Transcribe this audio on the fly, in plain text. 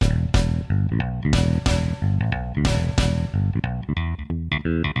Hey,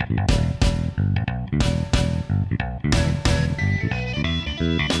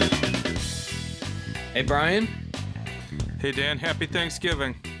 Brian. Hey, Dan. Happy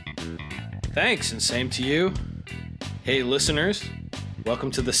Thanksgiving. Thanks, and same to you. Hey, listeners. Welcome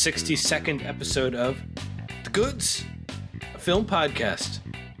to the 62nd episode of The Goods, a film podcast.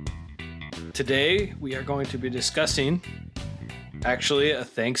 Today, we are going to be discussing, actually, a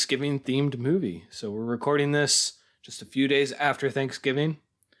Thanksgiving-themed movie. So we're recording this just a few days after Thanksgiving.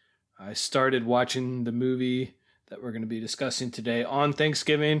 I started watching the movie that we're going to be discussing today on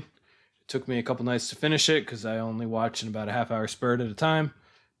Thanksgiving. It took me a couple nights to finish it because I only watch in about a half-hour spurt at a time.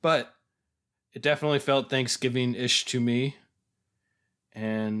 But it definitely felt Thanksgiving-ish to me.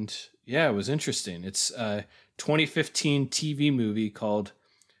 And yeah, it was interesting. It's a 2015 TV movie called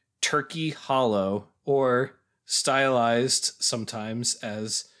Turkey Hollow, or stylized sometimes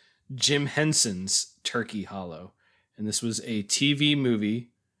as Jim Henson's Turkey Hollow. And this was a TV movie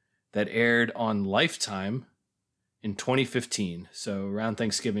that aired on Lifetime in 2015. So around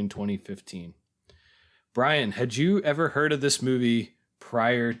Thanksgiving 2015. Brian, had you ever heard of this movie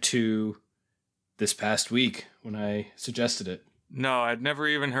prior to this past week when I suggested it? No, I'd never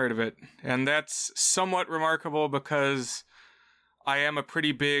even heard of it. And that's somewhat remarkable because I am a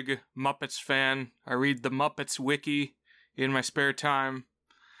pretty big Muppets fan. I read the Muppets Wiki in my spare time.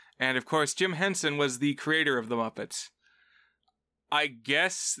 And of course, Jim Henson was the creator of the Muppets. I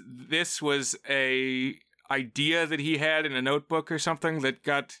guess this was a idea that he had in a notebook or something that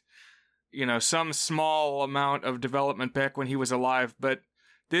got, some small amount of development back when he was alive. But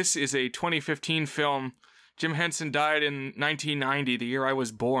this is a 2015 film. Jim Henson died in 1990, the year I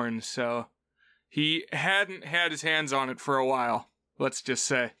was born, so he hadn't had his hands on it for a while, let's just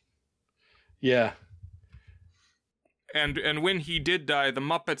say. Yeah. And when he did die, the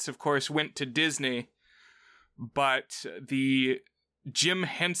Muppets, of course, went to Disney, but the Jim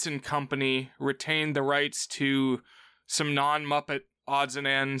Henson Company retained the rights to some non-Muppet odds and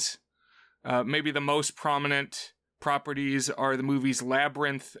ends. Maybe the most prominent properties are the movies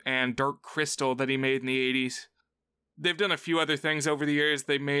Labyrinth and Dark Crystal that he made in the 80s. They've done a few other things over the years.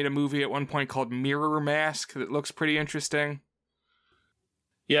 They made a movie at one point called Mirror Mask that looks pretty interesting.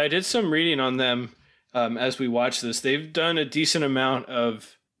 Yeah, I did some reading on them as we watched this. They've done a decent amount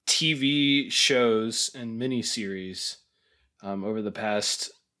of TV shows and miniseries over the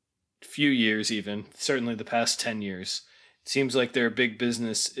past few years even, certainly the past 10 years. It seems like their big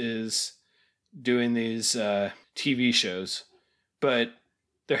business is doing these TV shows, but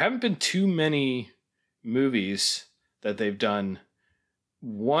there haven't been too many movies that they've done.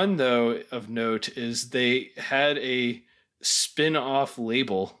 One, though, of note is they had a spin-off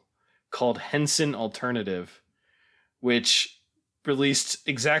label called Henson Alternative, which released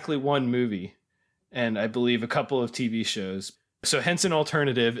exactly one movie and I believe a couple of TV shows. So Henson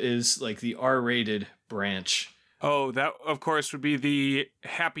Alternative is like the R-rated branch. Oh, that, of course, would be the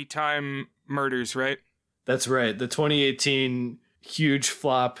Happy Time Murders, right? That's right. The 2018 huge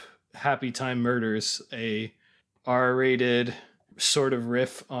flop Happy Time Murders, a R-rated sort of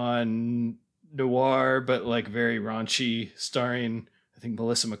riff on noir, but like very raunchy, starring, I think,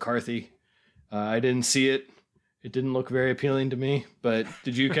 Melissa McCarthy. I didn't see it. It didn't look very appealing to me, but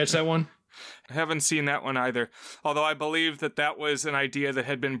did you catch that one? I haven't seen that one either, although I believe that was an idea that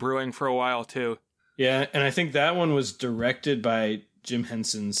had been brewing for a while, too. Yeah, and I think that one was directed by Jim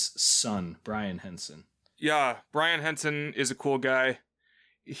Henson's son, Brian Henson. Yeah, Brian Henson is a cool guy.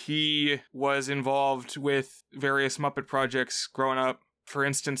 He was involved with various Muppet projects growing up. For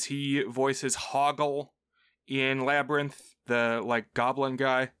instance, he voices Hoggle in Labyrinth, the, goblin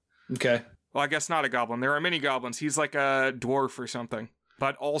guy. Okay. Well, I guess not a goblin. There are many goblins. He's like a dwarf or something.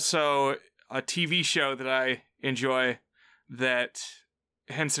 But also a TV show that I enjoy that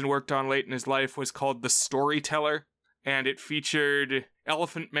Henson worked on late in his life was called The Storyteller, and it featured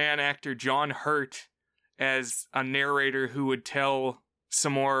Elephant Man actor John Hurt as a narrator who would tell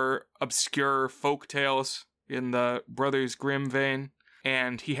some more obscure folk tales in the Brothers Grimm vein,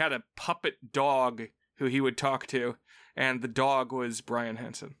 and he had a puppet dog who he would talk to, and the dog was Brian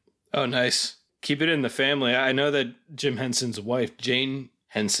Henson. Oh, nice. Keep it in the family. I know that Jim Henson's wife, Jane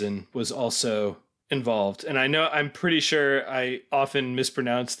Henson, was also involved. And I'm pretty sure I often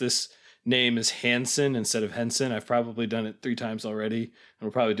mispronounce this name as Hanson instead of Henson. I've probably done it 3 times already, and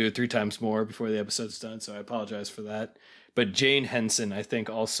we'll probably do it 3 times more before the episode's done, so I apologize for that. But Jane Henson, I think,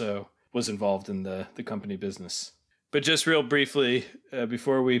 also was involved in the company business. But just real briefly,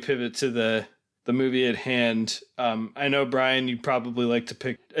 before we pivot to the movie at hand, I know, Brian, you'd probably like to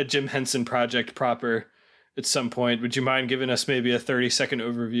pick a Jim Henson project proper at some point. Would you mind giving us maybe a 30-second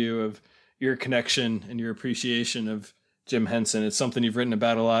overview of, your connection and your appreciation of Jim Henson. It's something you've written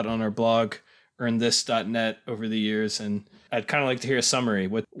about a lot on our blog, earnthis.net, over the years, and I'd kind of like to hear a summary.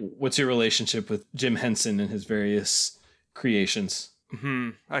 What's your relationship with Jim Henson and his various creations?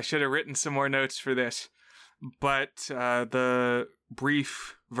 I should have written some more notes for this, but the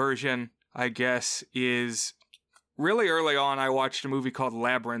brief version, I guess, is really early on. I watched a movie called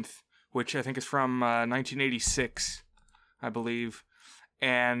Labyrinth, which I think is from 1986, I believe.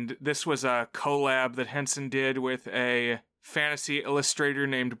 And this was a collab that Henson did with a fantasy illustrator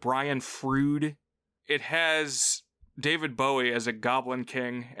named Brian Frood. It has David Bowie as a Goblin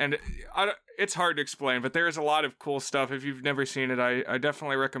King, and it's hard to explain, but there's a lot of cool stuff. If you've never seen it, I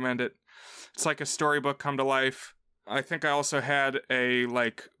definitely recommend it. It's like a storybook come to life. I think I also had a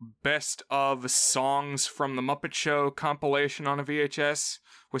best of songs from the Muppet Show compilation on a VHS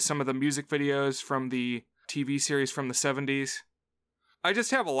with some of the music videos from the TV series from the 70s. I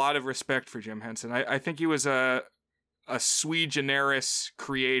just have a lot of respect for Jim Henson. I think he was a sui generis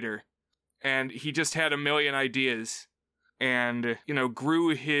creator, and he just had a million ideas and, grew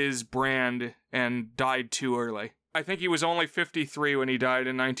his brand and died too early. I think he was only 53 when he died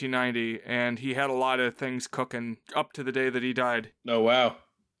in 1990, and he had a lot of things cooking up to the day that he died. Oh, wow.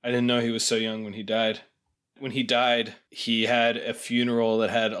 I didn't know he was so young when he died. When he died, he had a funeral that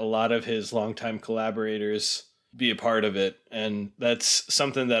had a lot of his longtime collaborators be a part of it, and that's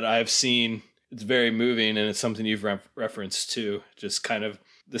something that I've seen. It's very moving, and it's something you've referenced too. Just kind of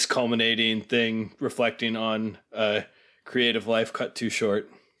this culminating thing reflecting on a creative life cut too short.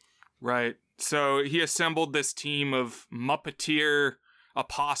 Right. So he assembled this team of Muppeteer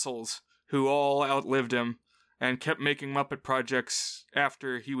apostles who all outlived him and kept making Muppet projects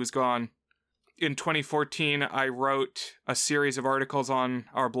after he was gone. In 2014, I wrote a series of articles on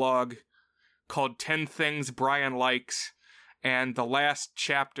our blog called 10 Things Brian Likes, and the last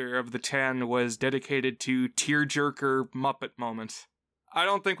chapter of the 10 was dedicated to tearjerker Muppet moments. I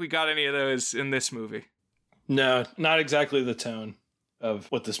don't think we got any of those in this movie. No, not exactly the tone of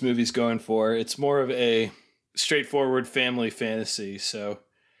what this movie's going for. It's more of a straightforward family fantasy, so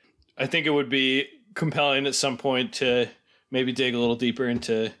I think it would be compelling at some point to maybe dig a little deeper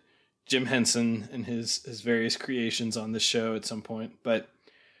into Jim Henson and his various creations on this show at some point, but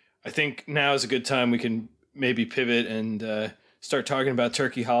I think now is a good time we can maybe pivot and start talking about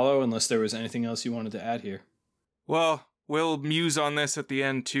Turkey Hollow, unless there was anything else you wanted to add here. Well, we'll muse on this at the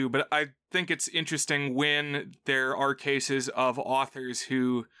end too, but I think it's interesting when there are cases of authors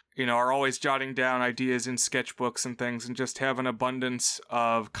who, are always jotting down ideas in sketchbooks and things and just have an abundance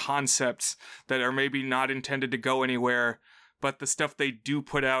of concepts that are maybe not intended to go anywhere, but the stuff they do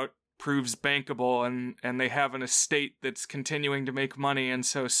put out proves bankable, and they have an estate that's continuing to make money, and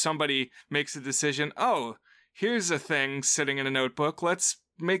so somebody makes a decision, here's a thing sitting in a notebook, let's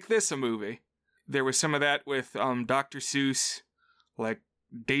make this a movie. There was some of that with Dr. Seuss, like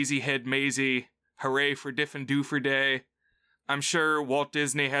Daisy Head Maisie, Hooray for Diffin' Doofer Day. I'm sure Walt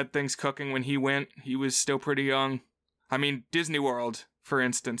Disney had things cooking when he went. He was still pretty young. I mean, Disney World, for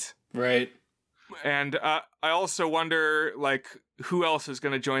instance. Right. And I also wonder, who else is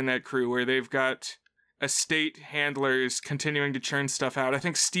going to join that crew where they've got estate handlers continuing to churn stuff out. I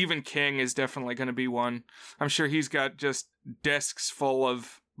think Stephen King is definitely going to be one. I'm sure he's got just desks full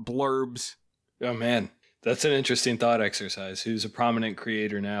of blurbs. Oh, man. That's an interesting thought exercise. Who's a prominent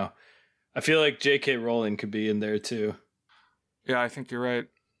creator now? I feel like J.K. Rowling could be in there, too. Yeah, I think you're right.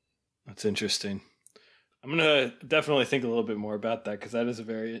 That's interesting. I'm going to definitely think a little bit more about that, because that is a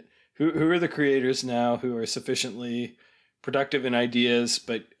very... Who are the creators now who are sufficiently productive in ideas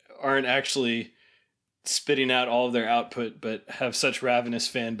but aren't actually spitting out all of their output, but have such ravenous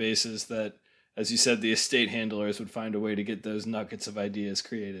fan bases that, as you said, the estate handlers would find a way to get those nuggets of ideas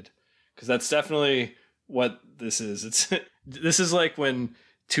created? Because that's definitely what this is. This is like when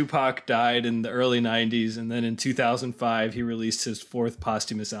Tupac died in the early 90s, and then in 2005 he released his 4th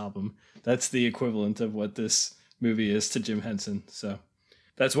posthumous album. That's the equivalent of what this movie is to Jim Henson. So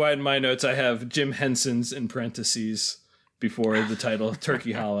that's why in my notes I have Jim Henson's in parentheses before the title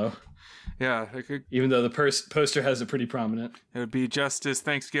Turkey Hollow. Yeah. Even though the poster has it pretty prominent. It would be just as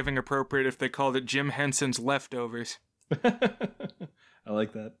Thanksgiving appropriate if they called it Jim Henson's Leftovers. I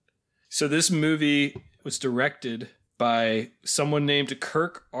like that. So this movie was directed by someone named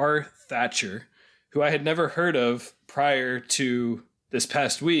Kirk R. Thatcher, who I had never heard of prior to this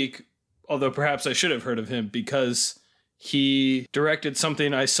past week, although perhaps I should have heard of him because he directed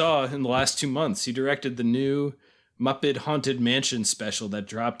something I saw in the last 2 months. He directed the new Muppet Haunted Mansion special that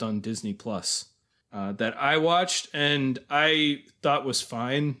dropped on Disney Plus that I watched and I thought was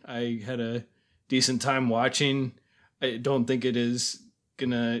fine. I had a decent time watching. I don't think it is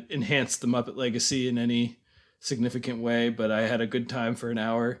gonna enhance the Muppet legacy in any significant way, but I had a good time for an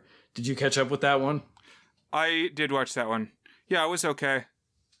hour. Did you catch up with that one? I did watch that one. Yeah, it was okay.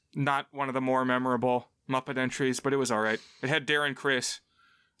 Not one of the more memorable Muppet entries, but it was all right. It had Darren Criss.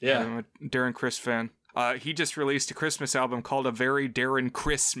 Yeah. I'm a Darren Criss fan. He just released a Christmas album called A Very Darren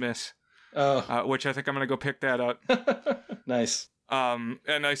Christmas, which I think I'm going to go pick that up. Nice. And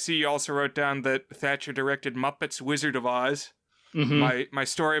I see you also wrote down that Thatcher directed Muppets Wizard of Oz. Mm-hmm. My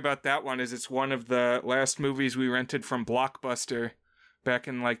story about that one is it's one of the last movies we rented from Blockbuster back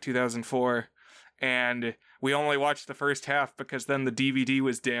in like 2004. And we only watched the first half because then the DVD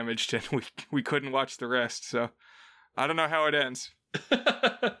was damaged and we couldn't watch the rest. So I don't know how it ends.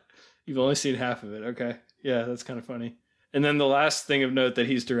 You've only seen half of it. Okay. Yeah, that's kind of funny. And then the last thing of note that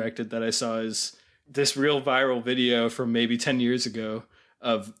he's directed that I saw is this real viral video from maybe 10 years ago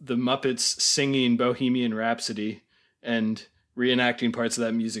of the Muppets singing Bohemian Rhapsody and reenacting parts of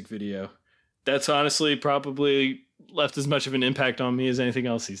that music video. That's honestly probably left as much of an impact on me as anything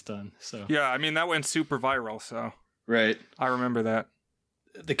else he's done. So yeah, I mean, that went super viral, so right. I remember that.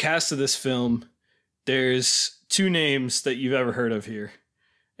 The cast of this film, there's two names that you've ever heard of here.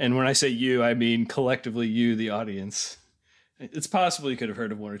 And when I say you, I mean collectively you, the audience. It's possible you could have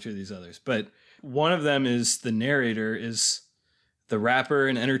heard of one or two of these others, but one of them is the narrator is the rapper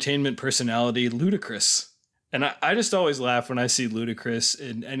and entertainment personality Ludacris. And I just always laugh when I see Ludacris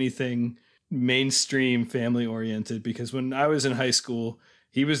in anything mainstream family oriented, because when I was in high school,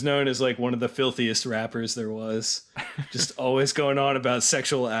 he was known as like one of the filthiest rappers there was, just always going on about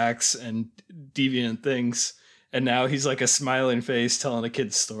sexual acts and deviant things. And now he's like a smiling face telling a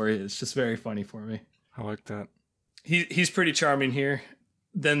kid's story. It's just very funny for me. I like that. He's pretty charming here.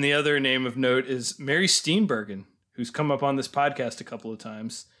 Then the other name of note is Mary Steenburgen, who's come up on this podcast a couple of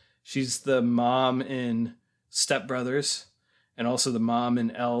times. She's the mom in Step Brothers and also the mom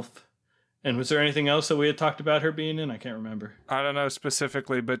in Elf. And was there anything else that we had talked about her being in? I can't remember. I don't know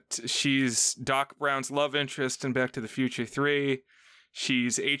specifically, but she's Doc Brown's love interest in Back to the Future 3.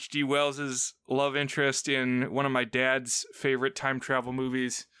 She's H.G. Wells's love interest in one of my dad's favorite time travel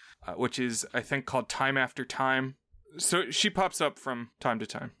movies, which is, I think, called Time After Time. So she pops up from time to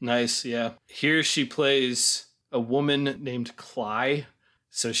time. Nice, yeah. Here she plays a woman named Cly.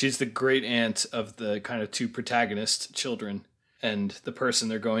 So she's the great aunt of the kind of two protagonist children and the person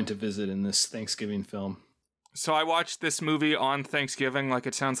they're going to visit in this Thanksgiving film. So I watched this movie on Thanksgiving, like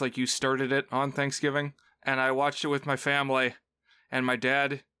it sounds like you started it on Thanksgiving, and I watched it with my family, and my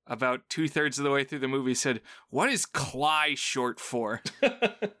dad, about 2/3 of the way through the movie, said, "What is Cly short for?"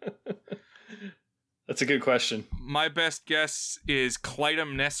 That's a good question. My best guess is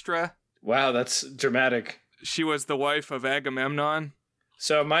Clytemnestra. Wow, that's dramatic. She was the wife of Agamemnon.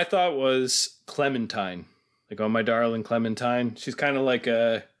 So my thought was Clementine. Like, oh, my darling Clementine. She's kind of like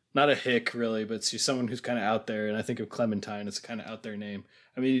not a hick, really, but she's someone who's kind of out there. And I think of Clementine as a kind of out there name.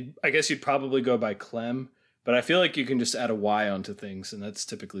 I mean, I guess you'd probably go by Clem, but I feel like you can just add a Y onto things, and that's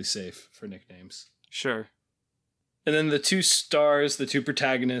typically safe for nicknames. Sure. And then the two stars, the two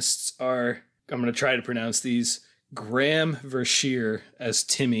protagonists are, I'm going to try to pronounce these, Graham Verscheer as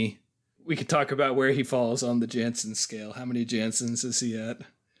Timmy. We could talk about where he falls on the Jansen scale. How many Jansens is he at?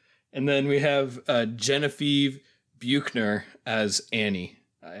 And then we have Genevieve Buchner as Annie.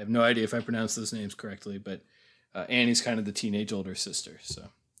 I have no idea if I pronounced those names correctly, but Annie's kind of the teenage older sister.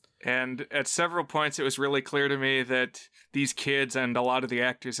 So, and at several points, it was really clear to me that these kids and a lot of the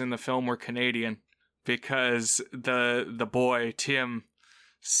actors in the film were Canadian, because the boy, Tim,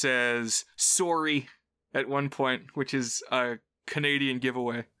 says sorry at one point, which is a Canadian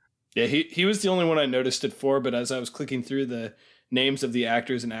giveaway. Yeah, he was the only one I noticed it for, but as I was clicking through the names of the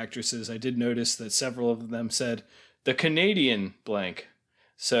actors and actresses, I did notice that several of them said the Canadian blank.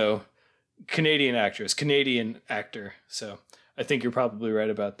 So, Canadian actress, Canadian actor. So, I think you're probably right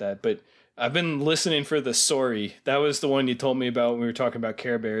about that. But I've been listening for the Sorry. That was the one you told me about when we were talking about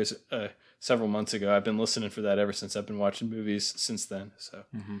Care Bears several months ago. I've been listening for that ever since. I've been watching movies since then. So,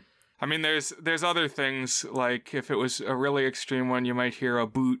 I mean, there's other things, like if it was a really extreme one, you might hear a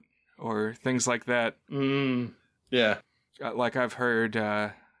boot or things like that. Yeah. Like I've heard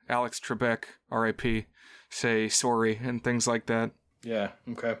Alex Trebek, R.I.P., say sorry and things like that. Yeah,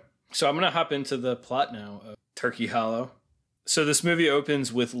 okay. So I'm going to hop into the plot now of Turkey Hollow. So this movie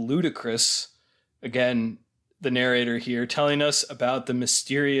opens with Ludacris, again, the narrator here, telling us about the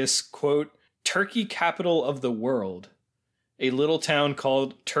mysterious, quote, Turkey capital of the world, a little town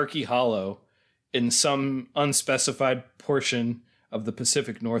called Turkey Hollow in some unspecified portion of the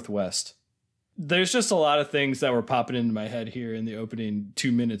Pacific Northwest. There's just a lot of things that were popping into my head here in the opening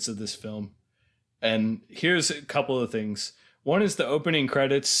 2 minutes of this film. And here's a couple of things. One is the opening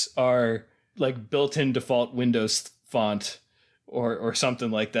credits are like built-in default Windows font or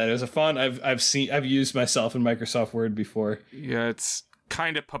something like that. It was a font I've used myself in Microsoft Word before. Yeah, it's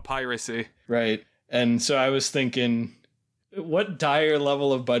kind of papyrusy. Right. And so I was thinking, what dire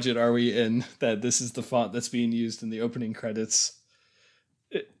level of budget are we in that this is the font that's being used in the opening credits?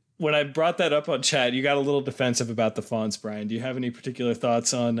 When I brought that up on chat, you got a little defensive about the fonts, Brian. Do you have any particular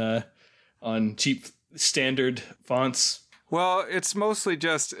thoughts on cheap standard fonts? Well, it's mostly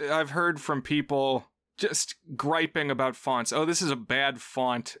just, I've heard from people just griping about fonts. Oh, this is a bad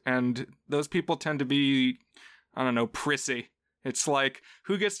font. And those people tend to be, I don't know, prissy. It's like,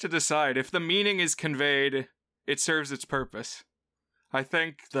 who gets to decide? If the meaning is conveyed, it serves its purpose. I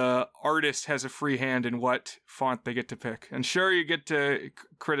think the artist has a free hand in what font they get to pick. And sure, you get to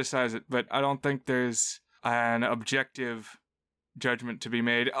criticize it, but I don't think there's an objective judgment to be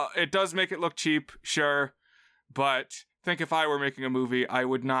made. It does make it look cheap, sure, but I think if I were making a movie, I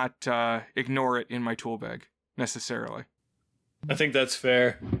would not ignore it in my tool bag, necessarily. I think that's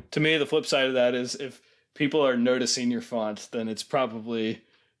fair. To me, the flip side of that is if people are noticing your font, then it's probably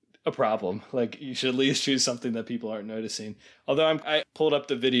a problem. Like, you should at least choose something that people aren't noticing. Although I pulled up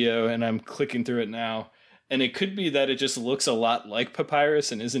the video and I'm clicking through it now, and it could be that it just looks a lot like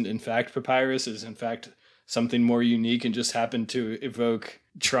papyrus and isn't in fact papyrus, is in fact something more unique and just happened to evoke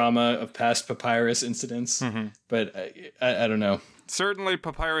trauma of past papyrus incidents. Mm-hmm. But I don't know. Certainly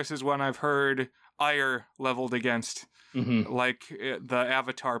papyrus is one I've heard ire leveled against, like the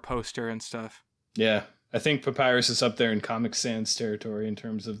Avatar poster and stuff. Yeah. I think papyrus is up there in Comic Sans territory in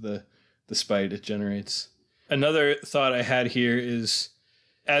terms of the spite it generates. Another thought I had here is,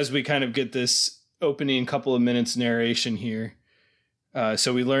 as we kind of get this opening couple of minutes narration here,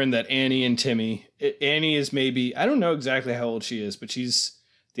 so we learn that Annie and Timmy, Annie is maybe, I don't know exactly how old she is, but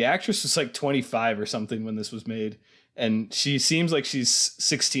the actress was like 25 or something when this was made. And she seems like she's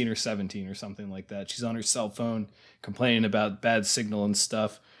 16 or 17 or something like that. She's on her cell phone complaining about bad signal and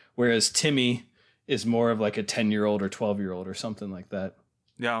stuff. Whereas Timmy is more of like a 10-year-old or 12-year-old or something like that.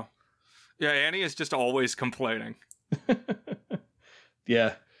 Yeah. Yeah, Annie is just always complaining.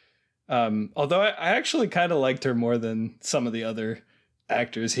 Yeah. Although I actually kind of liked her more than some of the other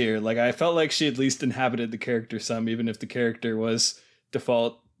actors here. Like, I felt like she at least inhabited the character some, even if the character was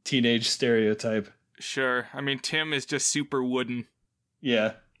default teenage stereotype. Sure. I mean, Tim is just super wooden.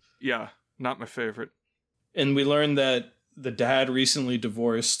 Yeah. Yeah, not my favorite. And we learned that the dad recently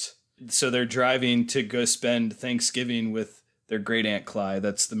divorced, so they're driving to go spend Thanksgiving with their great aunt Clyde.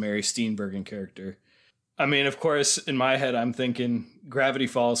 That's the Mary Steenburgen character. I mean, of course, in my head, I'm thinking Gravity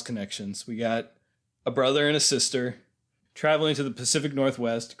Falls connections. We got a brother and a sister traveling to the Pacific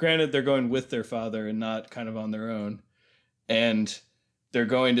Northwest. Granted, they're going with their father and not kind of on their own. And they're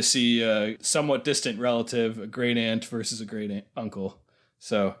going to see a somewhat distant relative, a great aunt versus a great uncle.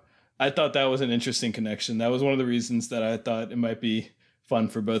 So I thought that was an interesting connection. That was one of the reasons that I thought it might be fun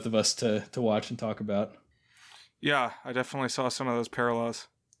for both of us to watch and talk about. Yeah, I definitely saw some of those parallels.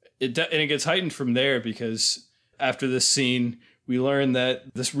 And it gets heightened from there because after this scene, we learn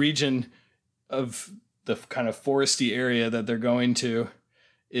that this region of the kind of foresty area that they're going to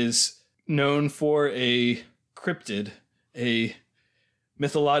is known for a cryptid, a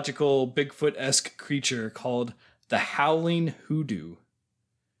mythological Bigfoot-esque creature called the Howling Hoodoo.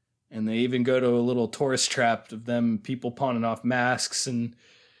 And they even go to a little tourist trap of them, people pawning off masks and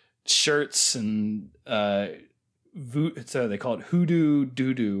shirts and so they call it hoodoo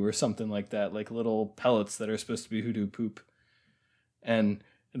doo-doo or something like that, like little pellets that are supposed to be hoodoo poop. And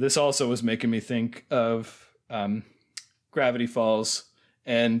this also was making me think of Gravity Falls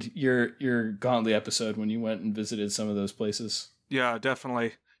and your Gauntlet episode when you went and visited some of those places. Yeah,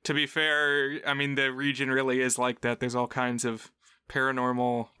 definitely. To be fair, I mean, the region really is like that. There's all kinds of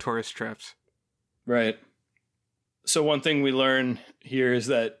paranormal tourist traps. Right. So one thing we learn here is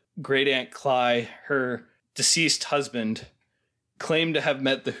that Great Aunt Cly, her deceased husband, claimed to have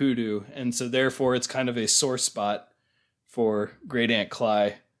met the hoodoo, and so therefore it's kind of a sore spot for Great Aunt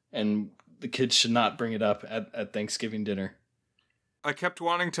Cly, and the kids should not bring it up at Thanksgiving dinner. I kept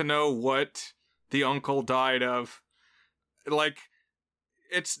wanting to know what the uncle died of. Like,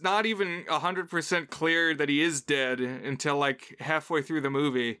 it's not even 100% clear that he is dead until like halfway through the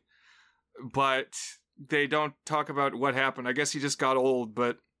movie, but they don't talk about what happened. I guess he just got old,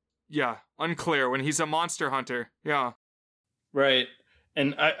 but yeah, unclear. When he's a monster hunter, yeah. Right.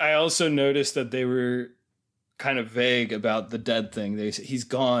 And I also noticed that they were kind of vague about the dead thing. He's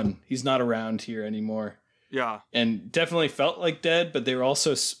gone. He's not around here anymore. Yeah. And definitely felt like dead, but they were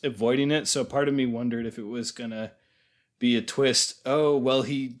also avoiding it. So part of me wondered if it was going to be a twist. Oh, well,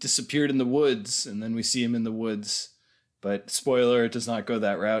 he disappeared in the woods, and then we see him in the woods. But spoiler, it does not go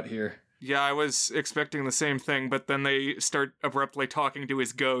that route here. Yeah, I was expecting the same thing, but then they start abruptly talking to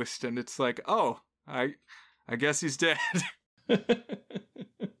his ghost, and it's like, oh, I guess he's dead.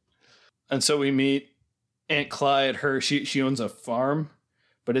 And so we meet Aunt Clyde. She owns a farm,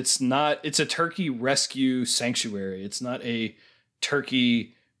 but it's a turkey rescue sanctuary. It's not a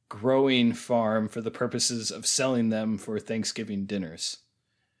turkey growing farm for the purposes of selling them for Thanksgiving dinners.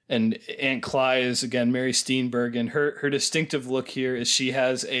 And Aunt Clyde is, again, Mary Steenburgen. Her distinctive look here is she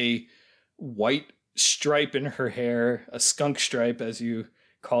has a white stripe in her hair, a skunk stripe, as you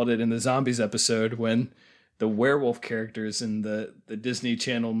called it in the Zombies episode, when the werewolf characters in the Disney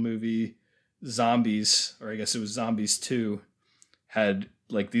Channel movie Zombies, or I guess it was Zombies 2, had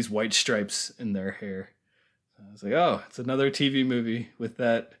like these white stripes in their hair. I was like, oh, it's another TV movie with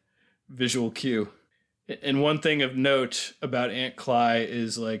that visual cue. And one thing of note about Aunt Cly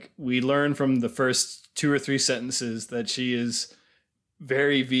is, like, we learn from the first 2 or 3 sentences that she is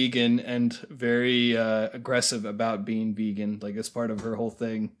very vegan and very aggressive about being vegan. Like, it's part of her whole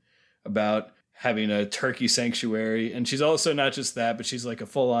thing about having a turkey sanctuary. And she's also not just that, but she's like a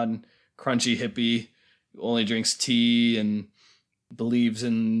full-on crunchy hippie who only drinks tea and believes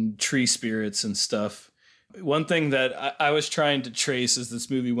in tree spirits and stuff. One thing that I was trying to trace as this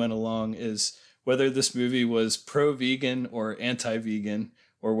movie went along is whether this movie was pro-vegan or anti-vegan,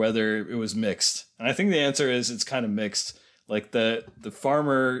 or whether it was mixed. And I think the answer is it's kind of mixed. Like the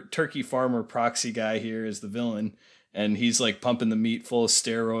turkey farmer proxy guy here is the villain, and he's like pumping the meat full of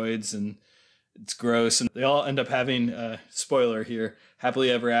steroids, and it's gross. And they all end up having, spoiler here, happily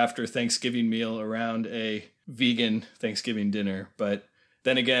ever after Thanksgiving meal around a vegan Thanksgiving dinner. But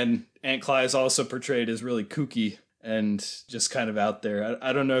then again, Aunt Cly is also portrayed as really kooky and just kind of out there.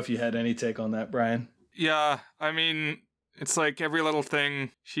 I don't know if you had any take on that, Brian. Yeah, I mean, it's like every little thing,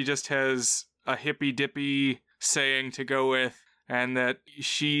 she just has a hippy-dippy saying to go with, and that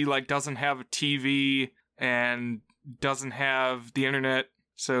she, like, doesn't have a TV and doesn't have the internet,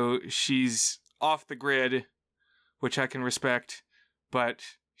 so she's off the grid, which I can respect, but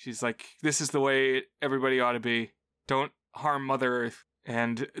she's like, this is the way everybody ought to be. Don't harm Mother Earth.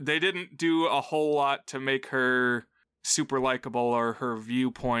 And they didn't do a whole lot to make her super likable or her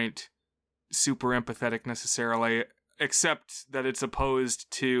viewpoint super empathetic necessarily, except that it's opposed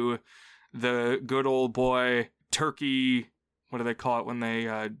to the good old boy turkey, what do they call it when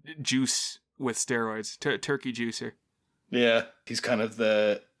they juice with steroids? Turkey juicer. Yeah, he's kind of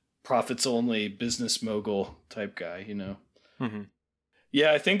the profits-only business mogul type guy, you know? Mm-hmm.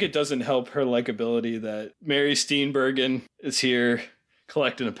 Yeah, I think it doesn't help her likability that Mary Steenburgen is here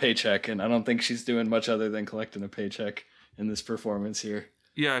collecting a paycheck, and I don't think she's doing much other than collecting a paycheck in this performance here.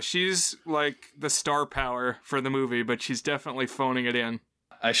 Yeah, she's like the star power for the movie, but she's definitely phoning it in.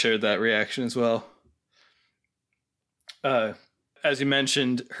 I shared that reaction as well. As you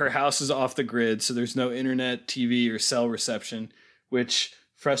mentioned, her house is off the grid, so there's no internet, TV, or cell reception, which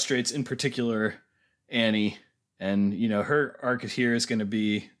frustrates, in particular, Annie. And, you know, her arc here is going to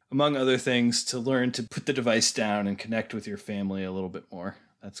be, among other things, to learn to put the device down and connect with your family a little bit more.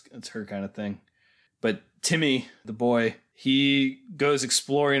 That's her kind of thing. But Timmy, the boy, he goes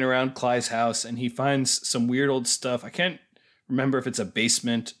exploring around Cly's house, and he finds some weird old stuff. I can't remember if it's a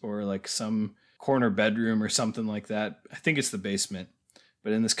basement or like some corner bedroom or something like that. I think it's the basement.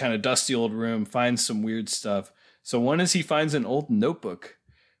 But in this kind of dusty old room, finds some weird stuff. So one is he finds an old notebook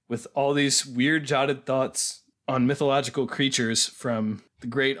with all these weird jotted thoughts on mythological creatures from the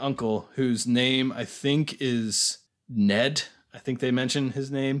great uncle, whose name I think is Ned. I think they mention his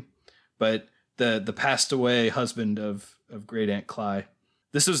name. But the passed away husband of great Aunt Cly.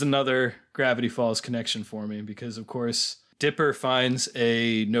 This was another Gravity Falls connection for me because, of course, Dipper finds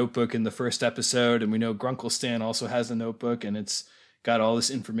a notebook in the first episode, and we know Grunkle Stan also has a notebook, and it's got all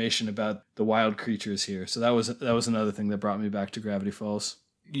this information about the wild creatures here. So that was another thing that brought me back to Gravity Falls.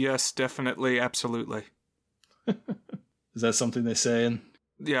 Yes, definitely, absolutely. Is that something they say in?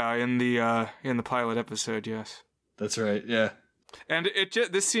 Yeah, in the pilot episode, yes. That's right, yeah. And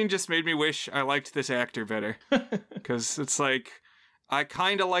this scene just made me wish I liked this actor better. Because it's like, I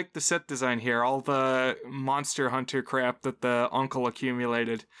kind of like the set design here, all the Monster Hunter crap that the uncle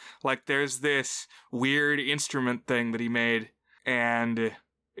accumulated. Like, there's this weird instrument thing that he made, and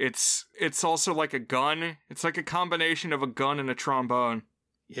it's also like a gun. It's like a combination of a gun and a trombone.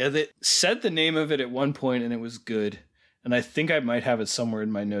 Yeah, they said the name of it at one point, and it was good. And I think I might have it somewhere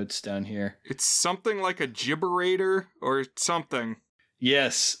in my notes down here. It's something like a gibberator or something.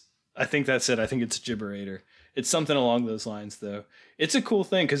 Yes, I think that's it. I think it's a gibberator. It's something along those lines, though. It's a cool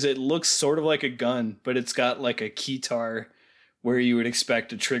thing because it looks sort of like a gun, but it's got like a keytar where you would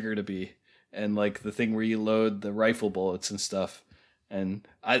expect a trigger to be. and like the thing where you load the rifle bullets and stuff. And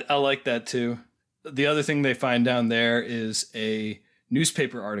I like that too. The other thing they find down there is a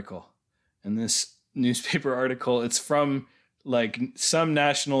newspaper article. And this newspaper article, it's from like some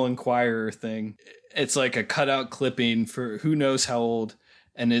National Enquirer thing. It's like a cutout clipping for who knows how old.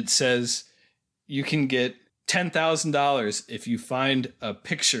 And it says you can get $10,000 if you find a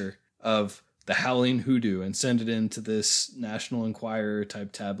picture of the Howling Hoodoo and send it into this National Enquirer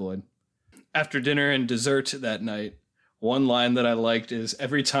type tabloid. After dinner and dessert that night, one line that I liked is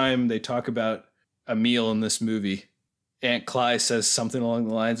every time they talk about a meal in this movie, Aunt Cly says something along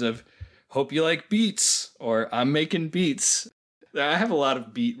the lines of, "Hope you like beets," or "I'm making beets." I have a lot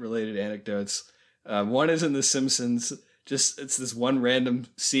of beet related anecdotes. One is in The Simpsons. It's this one random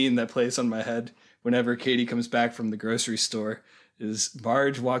scene that plays on my head whenever Katie comes back from the grocery store. Is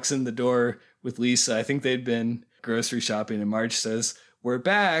Marge walks in the door with Lisa. I think they'd been grocery shopping, and Marge says, "We're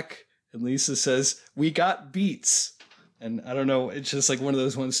back." And Lisa says, "We got beets." And I don't know, it's just like one of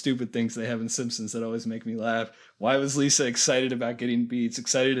those one stupid things they have in Simpsons that always make me laugh. Why was Lisa excited about getting beets,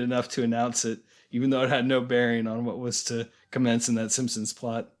 excited enough to announce it, even though it had no bearing on what was to commence in that Simpsons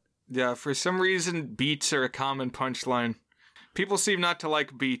plot? Yeah, for some reason, beets are a common punchline. People seem not to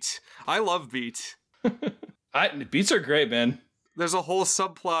like beets. I love beets. Beets are great, man. There's a whole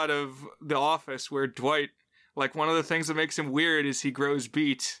subplot of The Office where Dwight, like one of the things that makes him weird is he grows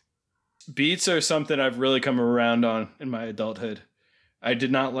beets. Beets are something I've really come around on in my adulthood. I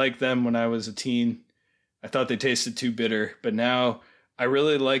did not like them when I was a teen. I thought they tasted too bitter, but now I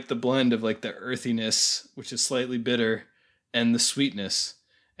really like the blend of like the earthiness, which is slightly bitter, and the sweetness.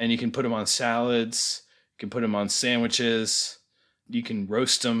 And you can put them on salads, you can put them on sandwiches, you can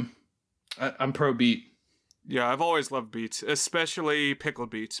roast them. I'm pro beet. Yeah, I've always loved beets, especially pickled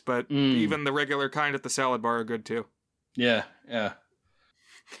beets, but even the regular kind at the salad bar are good too. Yeah.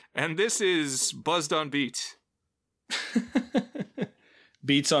 And this is Buzzed on Beets.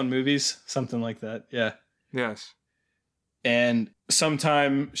 Beets on movies, something like that. Yeah. Yes. And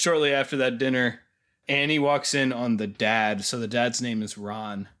sometime shortly after that dinner, Annie walks in on the dad. So the dad's name is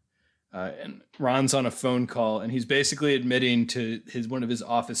Ron. And Ron's on a phone call, and he's basically admitting to one of his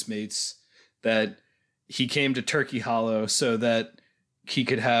office mates that he came to Turkey Hollow so that he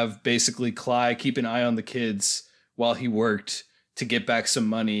could have basically Cly keep an eye on the kids while he worked to get back some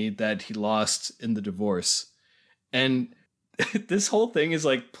money that he lost in the divorce. And this whole thing is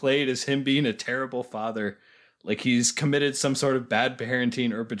like played as him being a terrible father. Like he's committed some sort of bad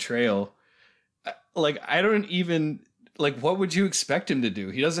parenting or betrayal. Like, I don't even, like, what would you expect him to do?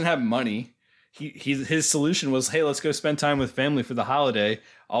 He doesn't have money. His solution was, hey, let's go spend time with family for the holiday.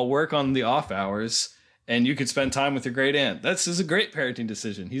 I'll work on the off hours and you could spend time with your great aunt. This is a great parenting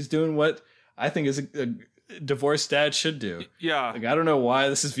decision. He's doing what I think is a divorced dad should do. Yeah. Like, I don't know why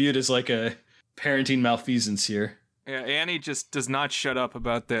this is viewed as like a parenting malfeasance here. Yeah, Annie just does not shut up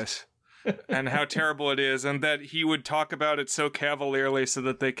about this and how terrible it is, and that he would talk about it so cavalierly so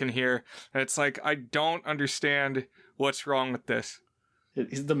that they can hear. And it's like, I don't understand what's wrong with this.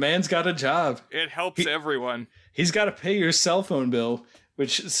 The man's got a job. It helps everyone. He's got to pay your cell phone bill,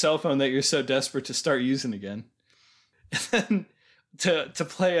 which cell phone that you're so desperate to start using again. And then to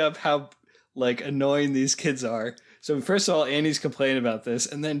play up how like annoying these kids are. So first of all, Annie's complaining about this,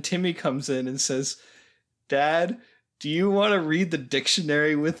 and then Timmy comes in and says, "Dad, do you want to read the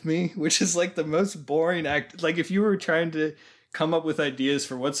dictionary with me?" Which is like the most boring act. Like if you were trying to come up with ideas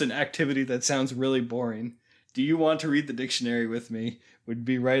for what's an activity that sounds really boring, "Do you want to read the dictionary with me?" would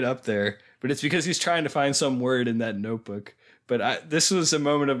be right up there. But it's because he's trying to find some word in that notebook. But this was a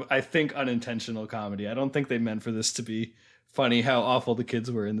moment of, I think, unintentional comedy. I don't think they meant for this to be funny how awful the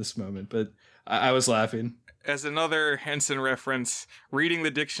kids were in this moment, but I was laughing. As another Henson reference, reading the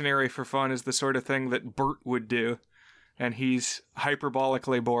dictionary for fun is the sort of thing that Bert would do, and he's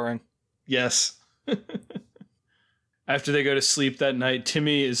hyperbolically boring. Yes. After they go to sleep that night,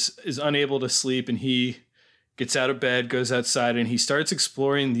 Timmy is unable to sleep, and he gets out of bed, goes outside, and he starts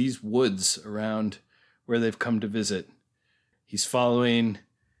exploring these woods around where they've come to visit. He's following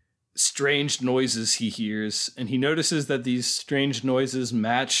strange noises he hears, and he notices that these strange noises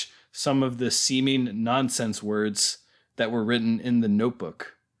match some of the seeming nonsense words that were written in the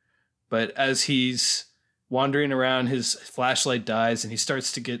notebook. But as he's wandering around, his flashlight dies and he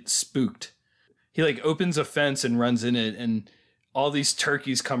starts to get spooked. He like opens a fence and runs in it, and all these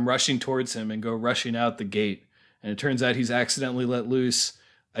turkeys come rushing towards him and go rushing out the gate. And it turns out he's accidentally let loose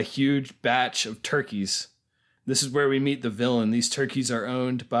a huge batch of turkeys. This is where we meet the villain. These turkeys are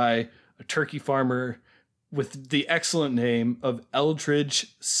owned by a turkey farmer with the excellent name of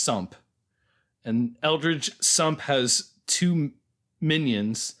Eldridge Sump. And Eldridge Sump has two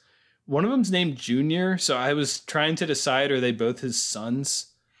minions, one of them's named Junior, so I was trying to decide, are they both his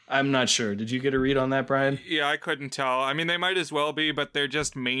sons? I'm not sure. Did you get a read on that, Brian? Yeah, I couldn't tell. I mean, they might as well be, but they're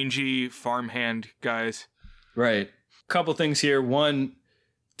just mangy farmhand guys. Right. Couple things here. One,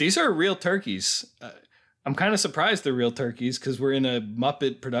 these are real turkeys. I'm kind of surprised they're real turkeys because we're in a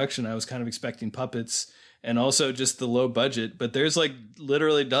Muppet production. I was kind of expecting puppets and also just the low budget, but there's like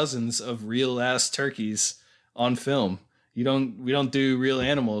literally dozens of real ass turkeys on film. We don't do real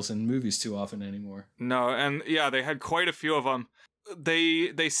animals in movies too often anymore. No, and yeah, they had quite a few of them.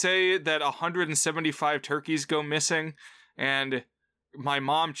 They say that 175 turkeys go missing, and my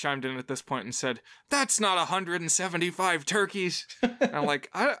mom chimed in at this point and said, "That's not 175 turkeys." And I'm like,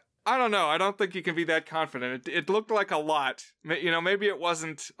 I don't know. I don't think you can be that confident. It looked like a lot. You know, maybe it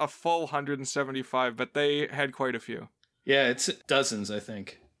wasn't a full 175, but they had quite a few. Yeah, it's dozens, I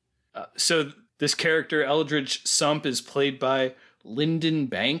think. So this character, Eldridge Sump, is played by Lyndon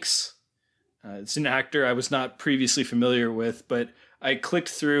Banks. It's an actor I was not previously familiar with, but I clicked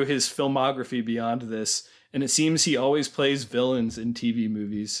through his filmography beyond this, and it seems he always plays villains in TV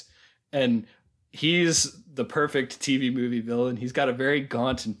movies. And he's the perfect TV movie villain. He's got a very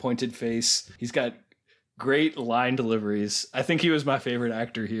gaunt and pointed face. He's got great line deliveries. I think he was my favorite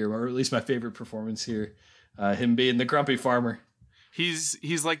actor here, or at least my favorite performance here. Him being the grumpy farmer.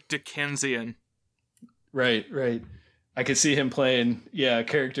 He's like Dickensian. Right. I could see him playing, a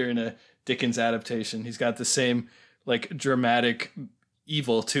character in a Dickens adaptation. He's got the same like dramatic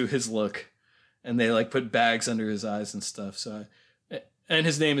evil to his look, and they like put bags under his eyes and stuff. So, and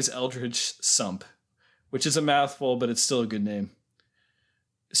his name is Eldridge Sump, which is a mouthful, but it's still a good name.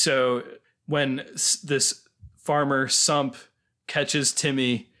 So when this farmer Sump catches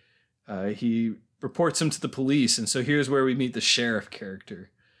Timmy, he reports him to the police. And so here's where we meet the sheriff character.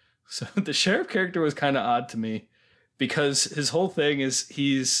 So the sheriff character was kind of odd to me because his whole thing is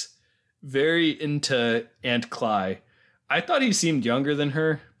he's very into Aunt Cly. I thought he seemed younger than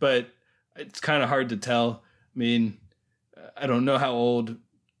her, but it's kind of hard to tell. I mean, I don't know how old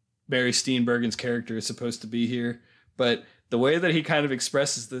Mary Steenburgen's character is supposed to be here, but the way that he kind of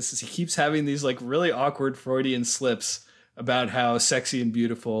expresses this is he keeps having these like really awkward Freudian slips about how sexy and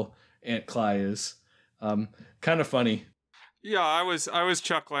beautiful Aunt Cly is. Kind of funny. Yeah, I was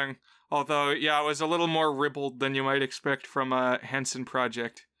chuckling, although it was a little more ribald than you might expect from a Henson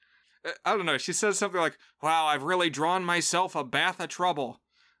project. I don't know. She says something like, "Wow, I've really drawn myself a bath of trouble."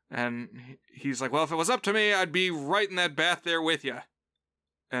 And he's like, "Well, if it was up to me, I'd be right in that bath there with you."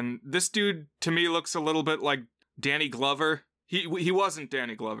 And this dude, to me, looks a little bit like Danny Glover. He wasn't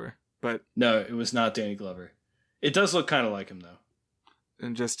Danny Glover, but... No, it was not Danny Glover. It does look kind of like him, though.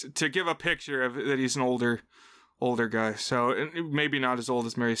 And just to give a picture of that he's an older guy. So maybe not as old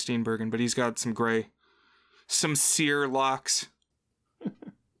as Mary Steenburgen, but he's got some sear locks.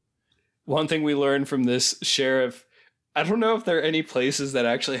 One thing we learned from this sheriff, I don't know if there are any places that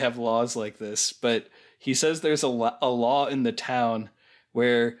actually have laws like this, but he says there's a law in the town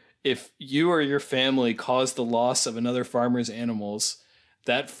where if you or your family cause the loss of another farmer's animals,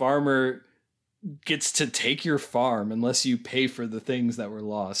 that farmer gets to take your farm unless you pay for the things that were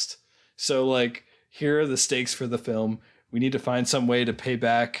lost. So, like, here are the stakes for the film. We need to find some way to pay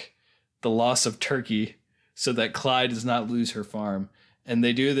back the loss of turkey so that Clyde does not lose her farm. And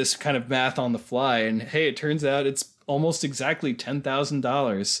they do this kind of math on the fly, and hey, it turns out it's almost exactly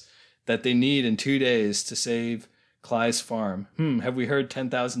 $10,000 that they need in 2 days to save Clyde's farm. Have we heard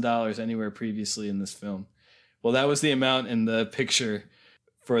 $10,000 anywhere previously in this film? Well, that was the amount in the picture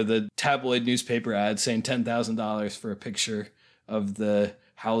for the tabloid newspaper ad saying $10,000 for a picture of the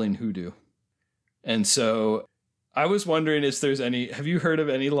Howling Hoodoo. And so I was wondering if there's have you heard of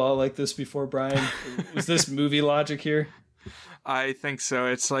any law like this before, Brian? Was this movie logic here? I think so.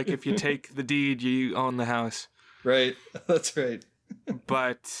 It's like if you take the deed, you own the house. Right. That's right.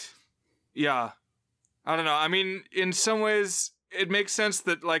 But yeah, I don't know. I mean, in some ways, it makes sense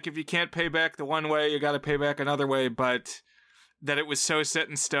that like if you can't pay back the one way, you got to pay back another way. But that it was so set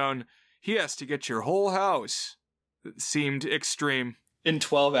in stone, he has to get your whole house. It seemed extreme. In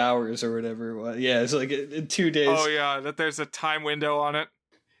 12 hours or whatever it was. Yeah, it's like in 2 days. Oh yeah, that there's a time window on it.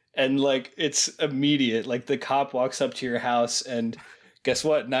 And like it's immediate. Like the cop walks up to your house and guess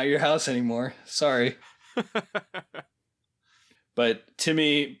what? Not your house anymore. Sorry. But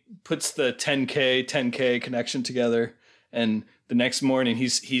Timmy puts the 10K connection together, and the next morning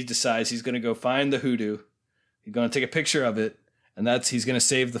he decides he's going to go find the hoodoo. He's going to take a picture of it, and he's going to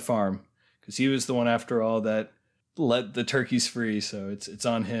save the farm because he was the one after all that let the turkeys free. So it's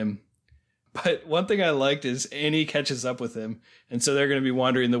on him. But one thing I liked is Annie catches up with him, and so they're going to be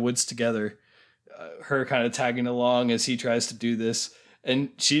wandering the woods together, her kind of tagging along as he tries to do this. And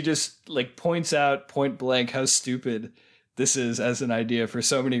she just like points out point blank how stupid this is as an idea for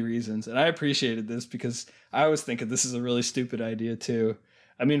so many reasons. And I appreciated this because I was thinking this is a really stupid idea too.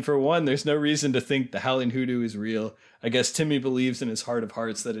 I mean, for one, there's no reason to think the Howling Hoodoo is real. I guess Timmy believes in his heart of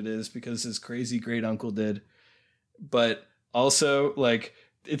hearts that it is because his crazy great uncle did. But also, like,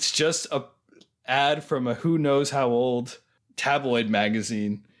 it's just a ad from a who knows how old tabloid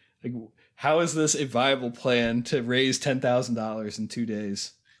magazine. Like, how is this a viable plan to raise $10,000 in 2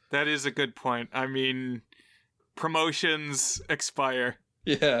 days? That is a good point. I mean, promotions expire.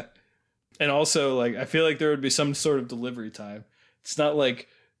 Yeah. And also, like, I feel like there would be some sort of delivery time. It's not like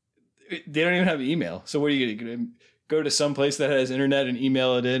they don't even have email. So what are you going to go to some place that has internet and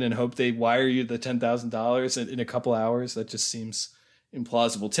email it in and hope they wire you the $10,000 in a couple hours? That just seems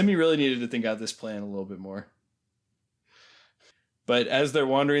implausible. Timmy really needed to think out this plan a little bit more. But as they're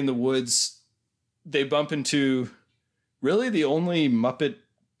wandering the woods, they bump into really the only Muppet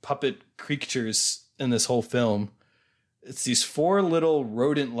puppet creatures in this whole film. It's these 4 little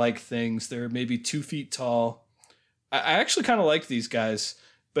rodent-like things. They're maybe 2 feet tall. I actually kind of liked these guys,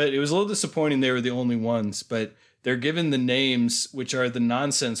 but it was a little disappointing they were the only ones. But they're given the names, which are the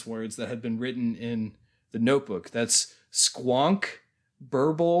nonsense words that had been written in the notebook. That's Squonk,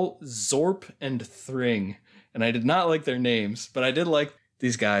 Burble, Zorp, and Thring. And I did not like their names, but I did like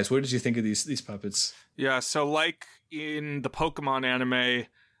these guys. What did you think of these puppets? Yeah, so like in the Pokemon anime,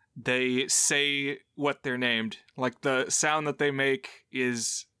 they say what they're named. Like the sound that they make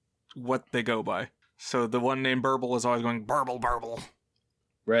is what they go by. So the one named Burble is always going burble, burble.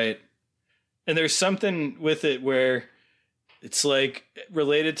 Right. And there's something with it where it's like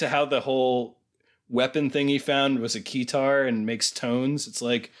related to how the whole weapon thing he found was a keytar and makes tones. It's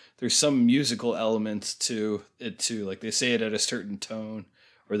like there's some musical element to it too. Like they say it at a certain tone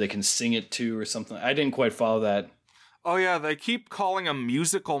or they can sing it too or something. I didn't quite follow that. Oh yeah, they keep calling them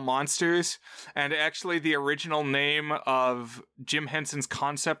musical monsters, and actually the original name of Jim Henson's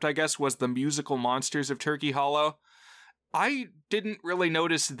concept, I guess, was the Musical Monsters of Turkey Hollow. I didn't really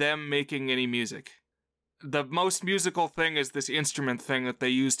notice them making any music. The most musical thing is this instrument thing that they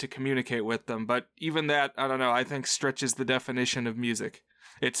use to communicate with them, but even that, I don't know, I think stretches the definition of music.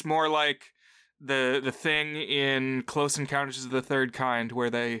 It's more like the thing in Close Encounters of the Third Kind,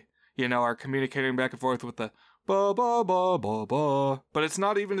 where they, are communicating back and forth with the ba ba ba ba ba, but it's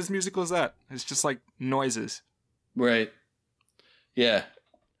not even as musical as that. It's just like noises. Right. Yeah,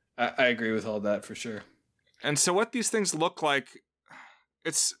 I agree with all that for sure. And so what these things look like,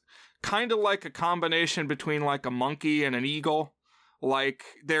 it's kind of like a combination between like a monkey and an eagle. Like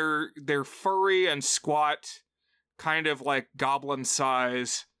they're furry and squat, kind of like goblin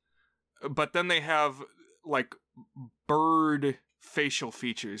size, but then they have like bird facial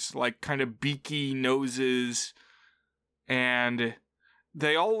features, like kind of beaky noses, and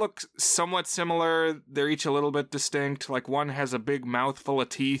they all look somewhat similar. They're each a little bit distinct. Like one has a big mouth full of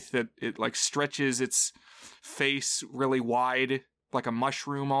teeth that it like stretches its face really wide, like a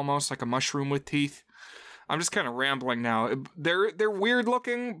mushroom almost, like a mushroom with teeth. I'm just kind of rambling now. They're weird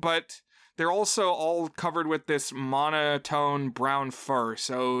looking, but they're also all covered with this monotone brown fur,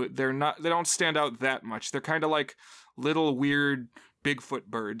 so they don't stand out that much. They're kind of like little weird Bigfoot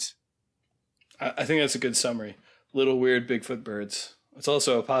birds. I think that's a good summary. Little weird Bigfoot birds. It's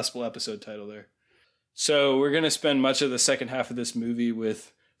also a possible episode title there. So we're going to spend much of the second half of this movie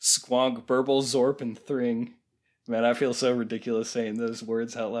with Squonk, Burble, Zorp, and Thring. Man, I feel so ridiculous saying those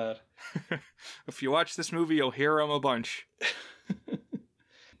words out loud. If you watch this movie, you'll hear them a bunch.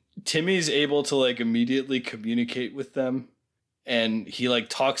 Timmy's able to like immediately communicate with them, and he like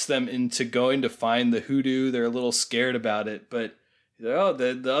talks them into going to find the hoodoo. They're a little scared about it, but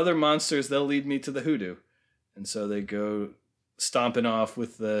the other monsters, they'll lead me to the hoodoo. And so they go stomping off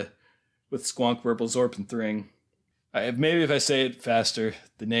with Squonk, Burble, Zorp, and Thring. Maybe if I say it faster,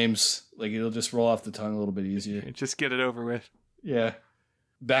 the names, like it'll just roll off the tongue a little bit easier. Just get it over with. Yeah.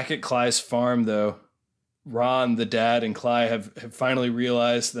 Back at Cly's farm, though, Ron, the dad, and Cly have finally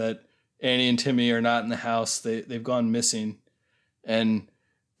realized that Annie and Timmy are not in the house. They've gone missing. And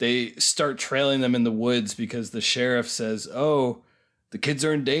they start trailing them in the woods because the sheriff says, oh, the kids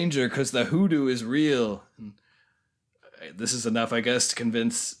are in danger because the hoodoo is real. And this is enough, I guess, to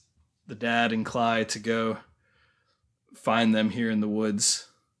convince the dad and Cly to go find them here in the woods.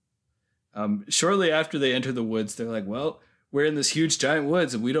 Shortly after they enter the woods, they're like, well, we're in this huge giant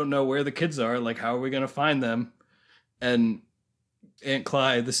woods and we don't know where the kids are. Like, how are we going to find them? And Aunt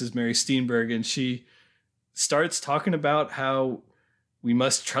Cly, this is Mary Steenburgen, and she starts talking about how we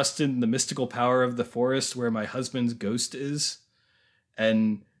must trust in the mystical power of the forest where my husband's ghost is.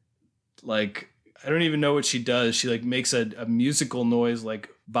 And like, I don't even know what she does. She like makes a musical noise, like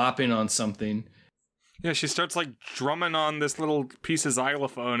bopping on something. Yeah, she starts like drumming on this little piece of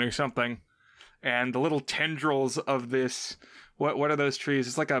xylophone or something. And the little tendrils of this, what are those trees?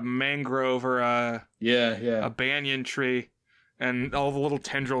 It's like a mangrove or a banyan tree. And all the little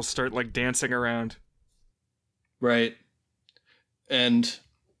tendrils start like dancing around. Right. And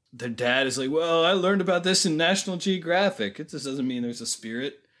the dad is like, well, I learned about this in National Geographic. It just doesn't mean there's a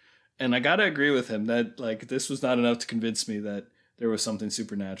spirit. And I gotta agree with him that like this was not enough to convince me that there was something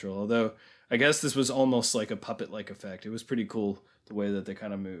supernatural. Although I guess this was almost like a puppet-like effect. It was pretty cool the way that they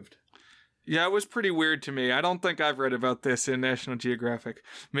kind of moved. Yeah, it was pretty weird to me. I don't think I've read about this in National Geographic.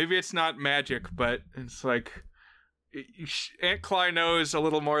 Maybe it's not magic, but it's like Aunt Cly knows a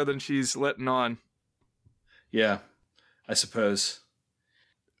little more than she's letting on. Yeah, I suppose.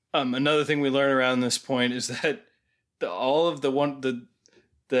 Another thing we learn around this point is that all of the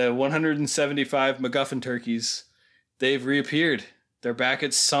 175 MacGuffin turkeys, they've reappeared. They're back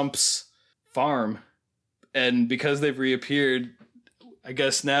at Sump's farm. And because they've reappeared, I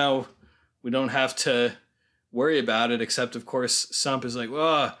guess now we don't have to worry about it, except, of course, Sump is like,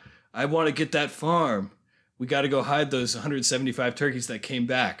 oh, I want to get that farm. We got to go hide those 175 turkeys that came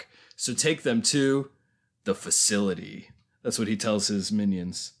back. So take them to the facility. That's what he tells his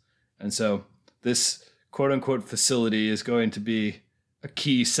minions. And so this quote-unquote facility is going to be a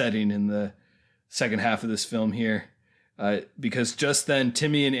key setting in the second half of this film here. Because just then,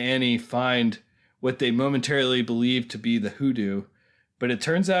 Timmy and Annie find what they momentarily believe to be the hoodoo. But it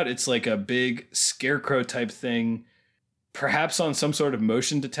turns out it's like a big scarecrow type thing, perhaps on some sort of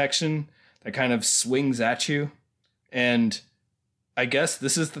motion detection that kind of swings at you. And I guess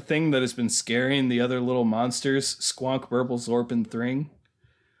this is the thing that has been scaring the other little monsters, Squonk, Burble, Zorp, and Thring.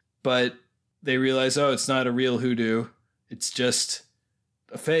 But they realize, oh, it's not a real hoodoo. It's just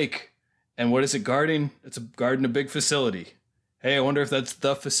a fake. And what is it guarding? It's guarding a big facility. Hey, I wonder if that's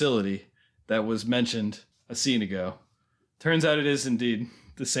the facility that was mentioned a scene ago. Turns out it is indeed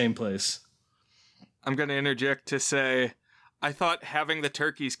the same place. I'm going to interject to say, I thought having the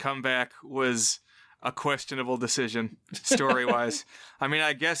turkeys come back was a questionable decision, story-wise. I mean,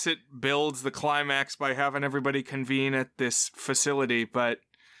 I guess it builds the climax by having everybody convene at this facility, but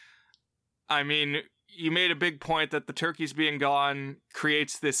I mean, you made a big point that the turkeys being gone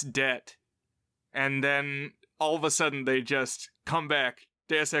creates this debt, and then all of a sudden they just come back,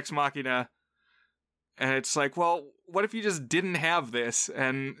 Deus Ex Machina, and it's like, well, what if you just didn't have this?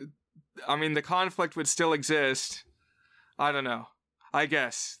 And, I mean, the conflict would still exist. I don't know. I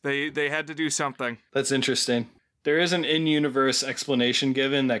guess. They had to do something. That's interesting. There is an in-universe explanation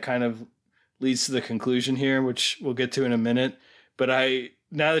given that kind of leads to the conclusion here, which we'll get to in a minute. But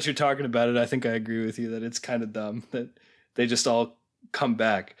now that you're talking about it, I think I agree with you that it's kind of dumb that they just all come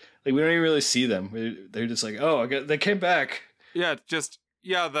back. Like, we don't even really see them. They're just like, oh, they came back. Yeah,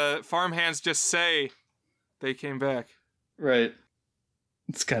 the farmhands just say they came back. Right.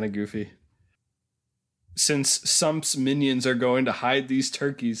 It's kind of goofy. Since Sump's minions are going to hide these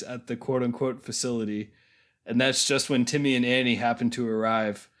turkeys at the quote-unquote facility, and that's just when Timmy and Annie happen to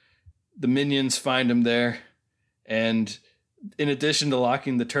arrive, the minions find them there, and in addition to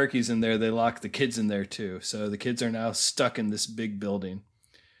locking the turkeys in there, they lock the kids in there too. So the kids are now stuck in this big building.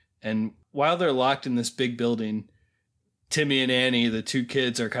 And while they're locked in this big building, Timmy and Annie, the two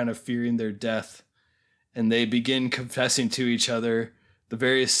kids, are kind of fearing their death. And they begin confessing to each other the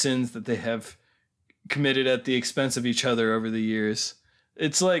various sins that they have committed at the expense of each other over the years.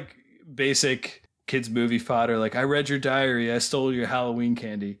 It's like basic kids movie fodder. Like, I read your diary, I stole your Halloween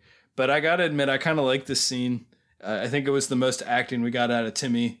candy. But I gotta admit, I kind of like this scene. I think it was the most acting we got out of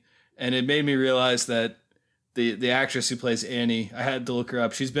Timmy. And it made me realize that the actress who plays Annie, I had to look her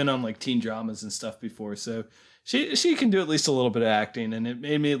up. She's been on like teen dramas and stuff before. So she can do at least a little bit of acting. And it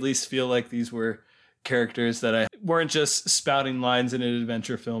made me at least feel like these were characters that I weren't just spouting lines in an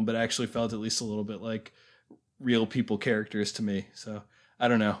adventure film, but actually felt at least a little bit like real people characters to me. So I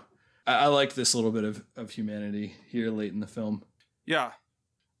don't know. I like this little bit of humanity here late in the film. Yeah.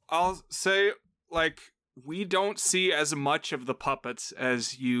 I'll say, like, we don't see as much of the puppets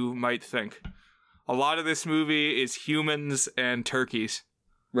as you might think. A lot of this movie is humans and turkeys.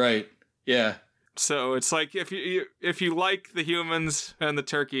 Right. Yeah. So it's like if you like the humans and the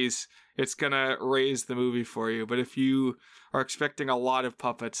turkeys, it's gonna raise the movie for you. But if you are expecting a lot of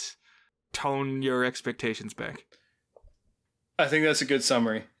puppets, tone your expectations back. I think that's a good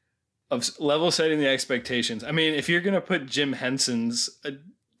summary of level setting the expectations. I mean, if you're gonna put Jim Henson's at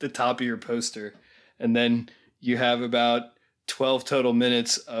the top of your poster, and then you have about 12 total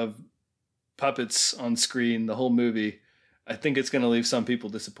minutes of puppets on screen the whole movie, I think it's going to leave some people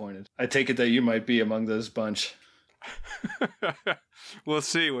disappointed. I take it that you might be among those bunch. We'll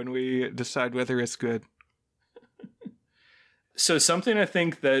see when we decide whether it's good. So something I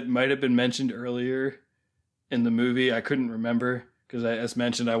think that might have been mentioned earlier in the movie, I couldn't remember because, as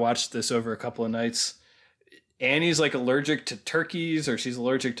mentioned, I watched this over a couple of nights. Annie's like allergic to turkeys, or she's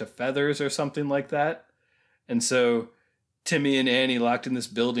allergic to feathers or something like that. And so Timmy and Annie locked in this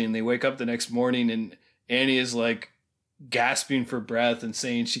building. They wake up the next morning and Annie is like gasping for breath and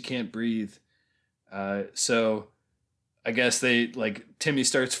saying she can't breathe. So I guess Timmy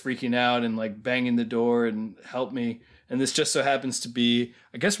starts freaking out and like banging the door and help me. And this just so happens to be,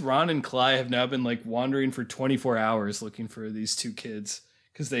 I guess Ron and Cly have now been like wandering for 24 hours looking for these two kids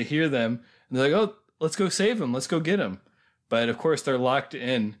because they hear them and they're like, oh, let's go save them. Let's go get them. But of course they're locked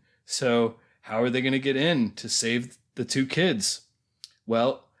in. So how are they going to get in to save the two kids?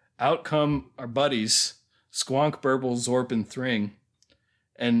 Well, out come our buddies, Squonk, Burble, Zorp, and Thring.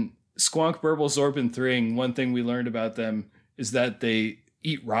 And Squonk, Burble, Zorp, and Thring, one thing we learned about them is that they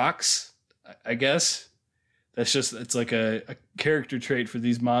eat rocks, I guess. It's like a character trait for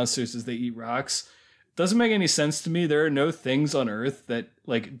these monsters is they eat rocks. Doesn't make any sense to me. There are no things on Earth that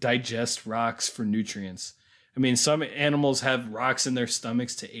like digest rocks for nutrients. I mean, some animals have rocks in their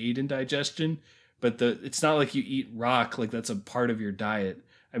stomachs to aid in digestion, but it's not like you eat rock like that's a part of your diet.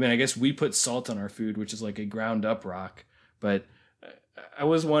 I mean, I guess we put salt on our food, which is like a ground up rock. But I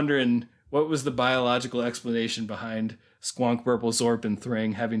was wondering what was the biological explanation behind Squonk, Burble, Zorp, and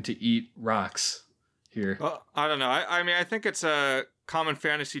Thring having to eat rocks here. Well, I don't know. I mean, I think it's a common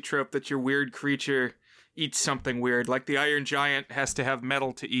fantasy trope that your weird creature eats something weird. Like the Iron Giant has to have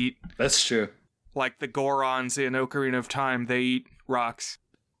metal to eat. That's true. Like the Gorons in Ocarina of Time, they eat rocks.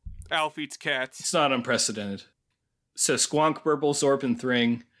 Alf eats cats. It's not unprecedented. So Squonk, Burble, Zorp, and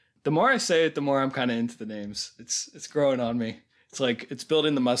Thring. The more I say it, the more I'm kind of into the names. It's growing on me. It's like it's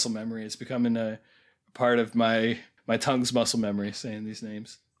building the muscle memory. It's becoming a part of my tongue's muscle memory saying these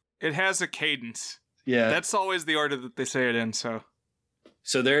names. It has a cadence. Yeah. That's always the order that they say it in, so.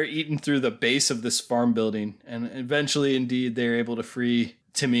 So they're eating through the base of this farm building, and eventually, indeed, they're able to free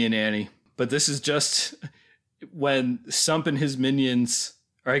Timmy and Annie. But this is just when Sump and his minions,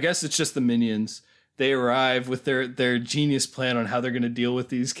 or I guess it's just the minions, they arrive with their genius plan on how they're going to deal with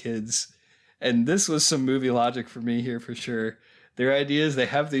these kids. And this was some movie logic for me here for sure. Their idea is they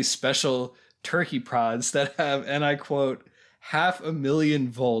have these special turkey prods that have, and I quote, 500,000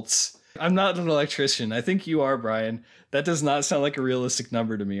 volts. I'm not an electrician. I think you are, Brian. That does not sound like a realistic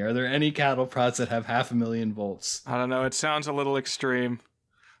number to me. Are there any cattle prods that have 500,000 volts? I don't know. It sounds a little extreme.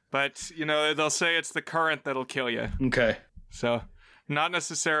 But, they'll say it's the current that'll kill you. Okay. So, not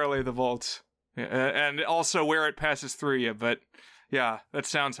necessarily the volts. And also where it passes through you. But, yeah, that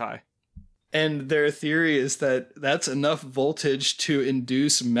sounds high. And their theory is that that's enough voltage to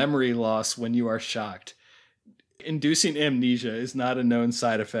induce memory loss when you are shocked. Inducing amnesia is not a known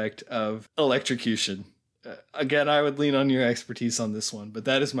side effect of electrocution. Again, I would lean on your expertise on this one, but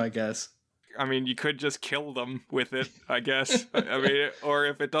that is my guess. I mean, you could just kill them with it, I guess. I mean, or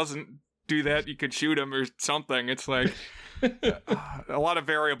if it doesn't do that, you could shoot them or something. It's like a lot of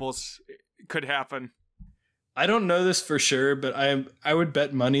variables could happen. I don't know this for sure, but I would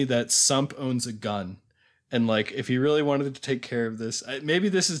bet money that Sump owns a gun. And like, if he really wanted to take care of this, maybe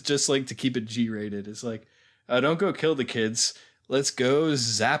this is just like to keep it G-rated. It's like, don't go kill the kids. Let's go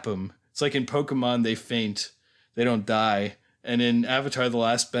zap them. It's like in Pokemon, they faint. They don't die. And in Avatar The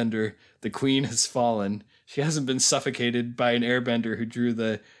Last Bender, the queen has fallen. She hasn't been suffocated by an airbender who drew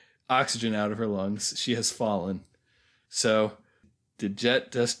the oxygen out of her lungs. She has fallen. So, did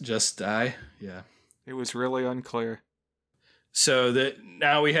Jet just die? Yeah. It was really unclear. So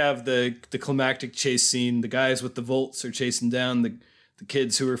now we have the climactic chase scene. The guys with the volts are chasing down the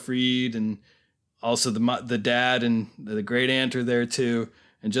kids who are freed, and also the dad and the great aunt are there too.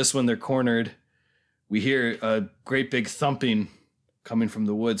 And just when they're cornered, we hear a great big thumping coming from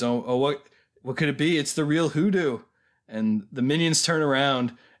the woods. Oh, what could it be? It's the real hoodoo. And the minions turn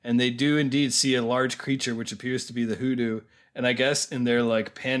around, and they do indeed see a large creature, which appears to be the hoodoo. And I guess in their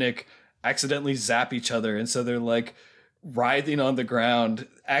like panic, accidentally zap each other. And so they're like writhing on the ground,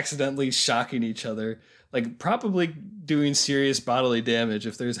 accidentally shocking each other, like probably doing serious bodily damage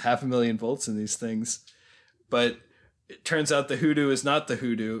if there's 500,000 volts in these things. But it turns out the hoodoo is not the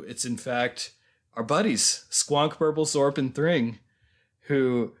hoodoo. It's in fact our buddies, Squonk, Burble, Zorp, and Thring,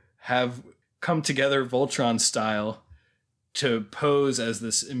 who have come together Voltron style to pose as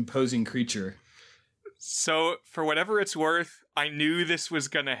this imposing creature. So, for whatever it's worth, I knew this was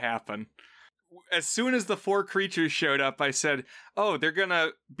going to happen. as soon as the 4 creatures showed up, I said, oh, they're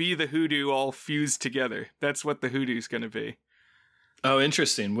gonna be the hoodoo all fused together. That's what the hoodoo's gonna be. Oh,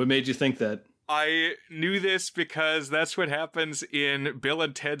 interesting. What made you think that? I knew this because that's what happens in Bill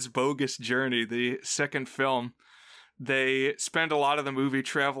and Ted's Bogus Journey, the second film. They spend a lot of the movie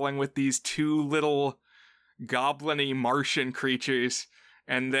traveling with these 2 little goblin-y Martian creatures,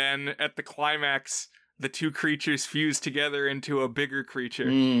 and then at the climax, the 2 creatures fuse together into a bigger creature.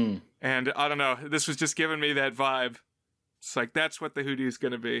 And I don't know, this was just giving me that vibe. It's like, that's what the hoodoo's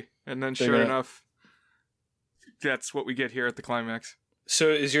gonna be. And then sure enough, that's what we get here at the climax. So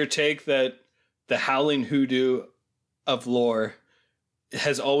is your take that the howling hoodoo of lore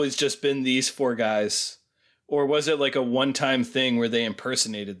has always just been these 4 guys? Or was it like a one-time thing where they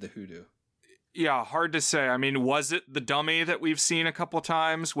impersonated the hoodoo? Yeah, hard to say. I mean, was it the dummy that we've seen a couple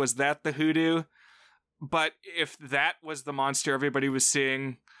times? Was that the hoodoo? But if that was the monster everybody was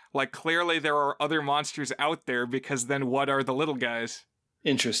seeing, like, clearly there are other monsters out there, because then what are the little guys?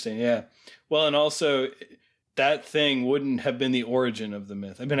 Interesting, yeah. Well, and also, that thing wouldn't have been the origin of the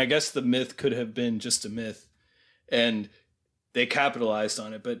myth. I mean, I guess the myth could have been just a myth, and they capitalized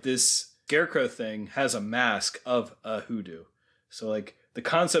on it, but this scarecrow thing has a mask of a hoodoo. So, like, the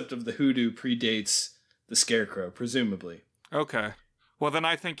concept of the hoodoo predates the scarecrow, presumably. Okay. Well, then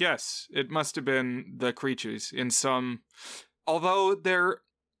I think, yes, it must have been the creatures in some... Although they're...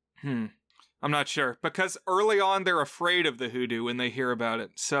 I'm not sure. Because early on, they're afraid of the hoodoo when they hear about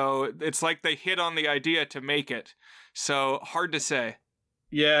it. So it's like they hit on the idea to make it. So hard to say.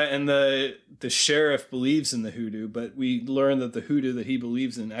 Yeah, and the sheriff believes in the hoodoo, but we learn that the hoodoo that he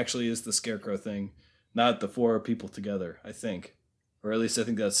believes in actually is the scarecrow thing, not the 4 people together, I think. Or at least I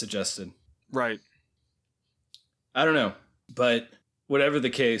think that's suggested. Right. I don't know. But whatever the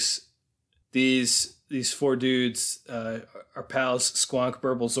case, these 4 dudes, our pals Squonk,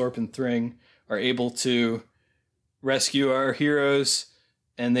 Burble, Zorp, and Thring, are able to rescue our heroes,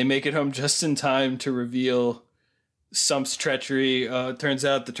 and they make it home just in time to reveal Sump's treachery. It turns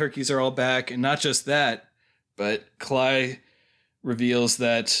out the turkeys are all back, and not just that, but Cly reveals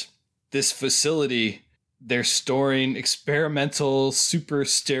that this facility, they're storing experimental super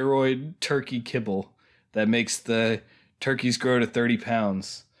steroid turkey kibble that makes the turkeys grow to 30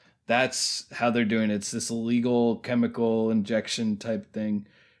 pounds. That's how they're doing it. It's this illegal chemical injection type thing.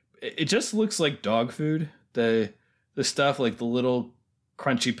 It just looks like dog food. The stuff, like the little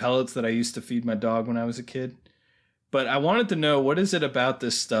crunchy pellets that I used to feed my dog when I was a kid. But I wanted to know, what is it about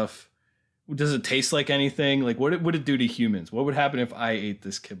this stuff? Does it taste like anything? Like, what would it do to humans? What would happen if I ate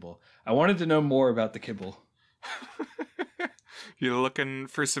this kibble? I wanted to know more about the kibble. You're looking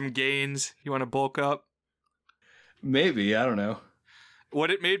for some gains? You want to bulk up? Maybe, I don't know. What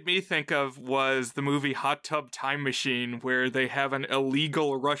it made me think of was the movie Hot Tub Time Machine, where they have an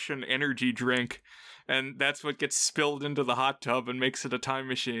illegal Russian energy drink, and that's what gets spilled into the hot tub and makes it a time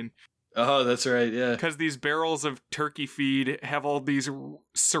machine. Oh, that's right, yeah. Because these barrels of turkey feed have all these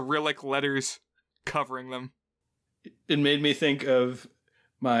Cyrillic letters covering them. It made me think of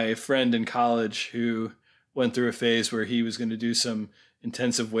my friend in college who went through a phase where he was going to do some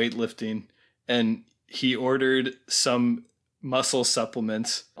intensive weightlifting, and he ordered some muscle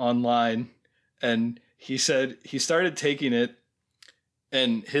supplements online, and he said he started taking it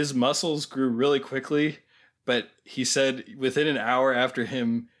and his muscles grew really quickly, but he said within an hour after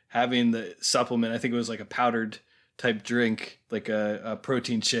him having the supplement, I think it was like a powdered type drink, like a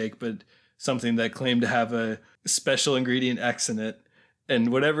protein shake, but something that claimed to have a special ingredient X in it.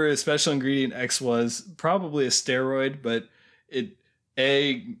 And whatever a special ingredient X was, probably a steroid, but it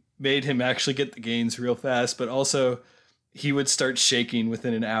made him actually get the gains real fast, but also he would start shaking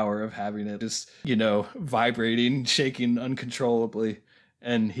within an hour of having it, just, vibrating, shaking uncontrollably.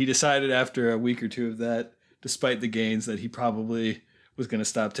 And he decided after a week or two of that, despite the gains, that he probably was going to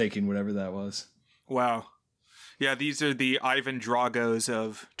stop taking whatever that was. Wow. Yeah, these are the Ivan Dragos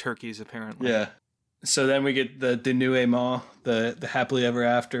of turkeys, apparently. Yeah. So then we get the denouement, the happily ever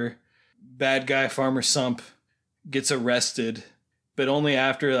after. Bad guy Farmer Sump gets arrested, but only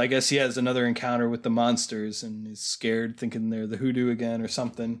after, I guess, he has another encounter with the monsters and he's scared, thinking they're the hoodoo again or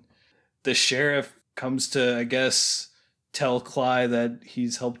something. The sheriff comes to, I guess, tell Cly that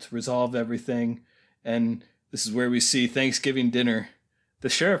he's helped resolve everything, and this is where we see Thanksgiving dinner. The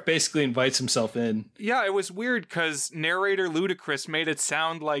sheriff basically invites himself in. Yeah, it was weird because narrator Ludacris made it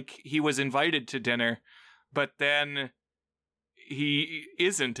sound like he was invited to dinner, but then he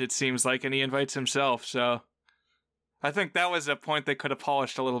isn't, it seems like, and he invites himself, so I think that was a point they could have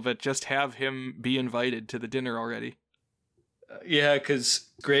polished a little bit, just have him be invited to the dinner already. Yeah, because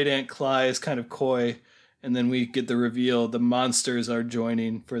Great Aunt Cly is kind of coy, and then we get the reveal the monsters are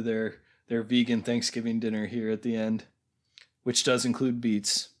joining for their their vegan Thanksgiving dinner here at the end, which does include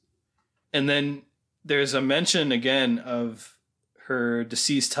beets. And then there's a mention again of her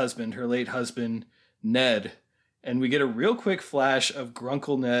deceased husband, her late husband, Ned. And we get a real quick flash of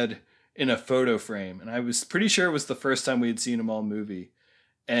Grunkle Ned in a photo frame. And I was pretty sure it was the first time we had seen him all movie.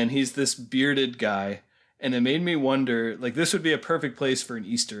 And he's this bearded guy. And it made me wonder, like, this would be a perfect place for an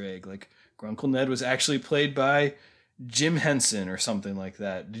Easter egg. Like, Grunkle Ned was actually played by Jim Henson or something like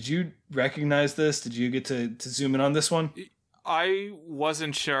that. Did you recognize this? Did you get to zoom in on this one? I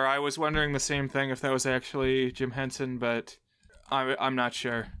wasn't sure. I was wondering the same thing if that was actually Jim Henson, but I'm not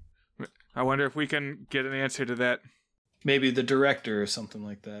sure. I wonder if we can get an answer to that. Maybe the director or something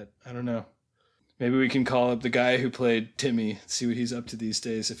like that. I don't know. Maybe we can call up the guy who played Timmy, see what he's up to these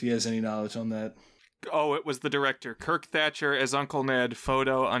days, if he has any knowledge on that. Oh, it was the director. Kirk Thatcher as Uncle Ned,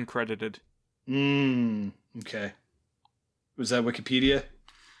 photo uncredited. Okay. Was that Wikipedia?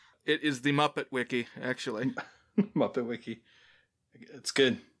 It is the Muppet Wiki, actually. Muppet Wiki. It's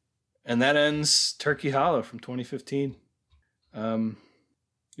good. And that ends Turkey Hollow from 2015.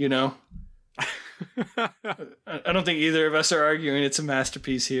 You know, I don't think either of us are arguing it's a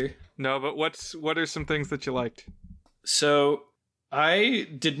masterpiece here. No, but what are some things that you liked? So I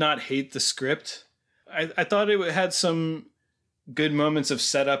did not hate the script. I thought it had some good moments of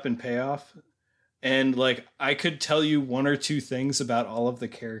setup and payoff. And like, I could tell you one or two things about all of the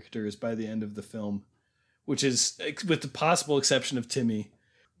characters by the end of the film, which is, with the possible exception of Timmy,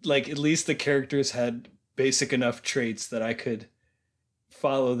 like, at least the characters had basic enough traits that I could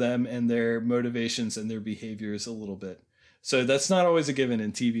follow them and their motivations and their behaviors a little bit. So that's not always a given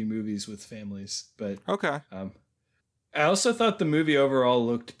in TV movies with families, but okay. I also thought the movie overall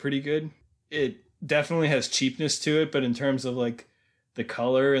looked pretty good. It definitely has cheapness to it, but in terms of like the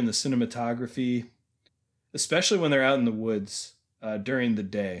color and the cinematography, especially when they're out in the woods during the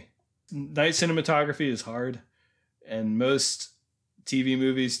day, night cinematography is hard, and most TV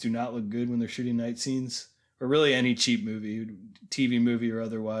movies do not look good when they're shooting night scenes, or really any cheap movie, TV movie or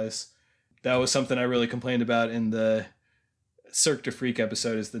otherwise. That was something I really complained about in the Cirque du Freak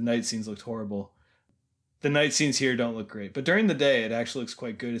episode, is the night scenes looked horrible. The night scenes here don't look great, but during the day it actually looks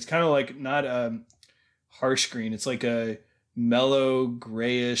quite good. It's kind of like not harsh green. It's like a mellow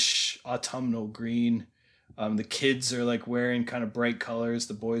grayish autumnal green. The kids are like wearing kind of bright colors.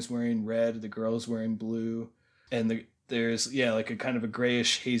 The boys wearing red, the girls wearing blue, and there's like a kind of a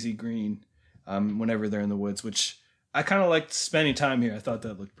grayish hazy green whenever they're in the woods, which I kind of liked spending time here. I thought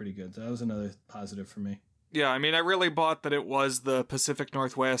that looked pretty good. That was another positive for me. Yeah, I mean, I really bought that it was the Pacific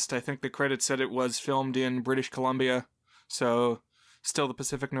Northwest. I think the credits said it was filmed in British Columbia, so still the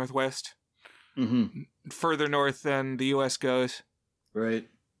Pacific Northwest. Mm-hmm. Further north than the U.S. goes. Right.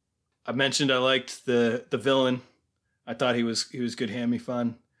 I mentioned I liked the villain. I thought he was good, hammy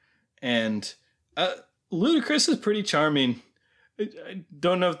fun. And Ludacris is pretty charming. I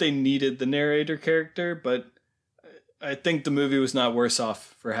don't know if they needed the narrator character, but I think the movie was not worse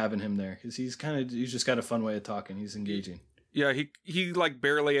off for having him there, because he's just got a fun way of talking. He's engaging. Yeah, he like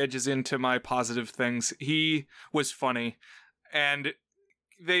barely edges into my positive things. He was funny, and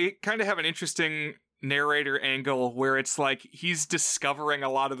they kind of have an interesting narrator angle where it's like he's discovering a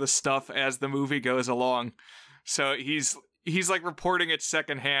lot of the stuff as the movie goes along. So he's like reporting it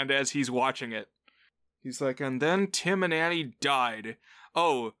secondhand as he's watching it. He's like, and then Tim and Annie died.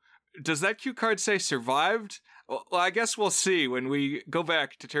 Oh, does that cue card say survived? Well, I guess we'll see when we go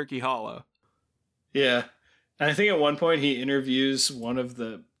back to Turkey Hollow. Yeah. And I think at one point he interviews one of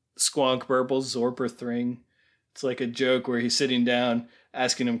the Squonk Burbles, Zorper Thring. It's like a joke where he's sitting down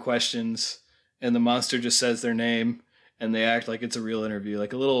asking him questions, and the monster just says their name, and they act like it's a real interview,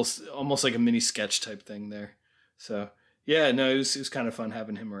 like a little, almost like a mini sketch type thing there. So, yeah, no, it was kind of fun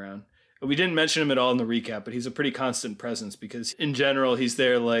having him around. We didn't mention him at all in the recap, but he's a pretty constant presence, because in general, he's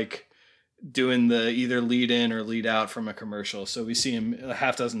there like doing the either lead in or lead out from a commercial. So we see him a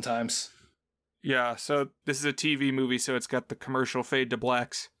half dozen times. Yeah, so this is a TV movie, so it's got the commercial fade to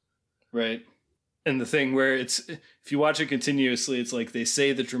blacks. Right. And the thing where if you watch it continuously, it's like they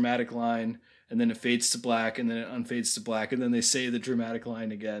say the dramatic line, and then it fades to black, and then it unfades to black, and then they say the dramatic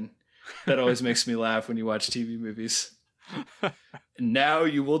line again. That always makes me laugh when you watch TV movies. And now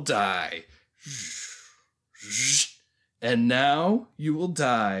you will die. And now you will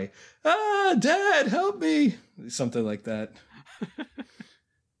die. Ah, Dad, help me. Something like that.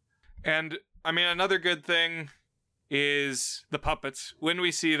 And, I mean, another good thing is the puppets. When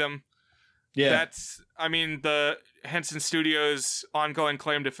we see them, that's, I mean, the Henson Studios' ongoing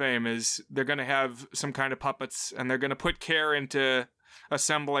claim to fame is they're going to have some kind of puppets, and they're going to put care into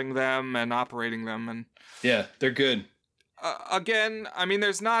assembling them and operating them. And yeah, they're good. Again, I mean,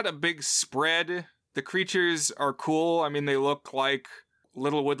 there's not a big spread. The creatures are cool. I mean, they look like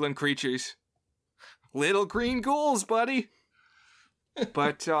little woodland creatures. Little green ghouls, buddy.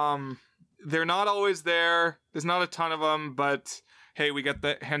 But they're not always there. There's not a ton of them, but hey, we get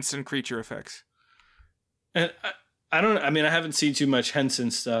the Henson creature effects. And I haven't seen too much Henson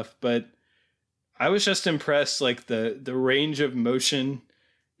stuff, but I was just impressed. Like the range of motion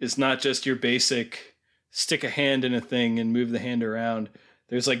is not just your basic stick a hand in a thing and move the hand around.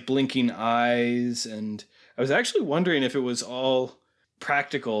 There's like blinking eyes, and I was actually wondering if it was all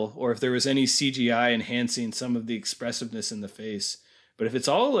practical or if there was any CGI enhancing some of the expressiveness in the face. But if it's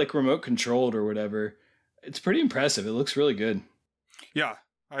all like remote controlled or whatever, it's pretty impressive. It looks really good. Yeah,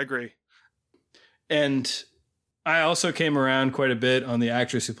 I agree. And I also came around quite a bit on the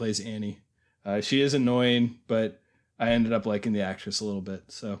actress who plays Annie. She is annoying, but I ended up liking the actress a little bit.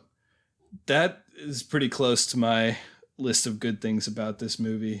 So that is pretty close to my list of good things about this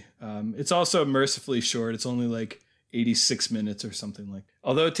movie. It's also mercifully short. It's only like 86 minutes or something like.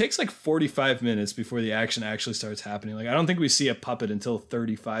 Although it takes like 45 minutes before the action actually starts happening. Like I don't think we see a puppet until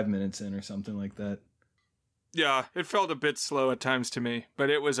 35 minutes in or something like that. Yeah, it felt a bit slow at times to me, but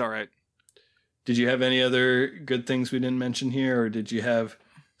it was all right. Did you have any other good things we didn't mention here, or did you have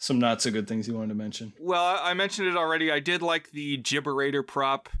some not so good things you wanted to mention? Well, I mentioned it already. I did like the gibberator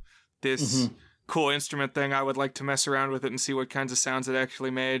prop, this cool instrument thing. I would like to mess around with it and see what kinds of sounds it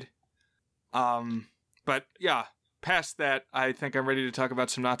actually made. But yeah, past that, I think I'm ready to talk about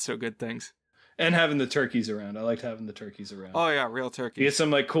some not so good things. And having the turkeys around. I liked having the turkeys around. Oh yeah, real turkeys. You get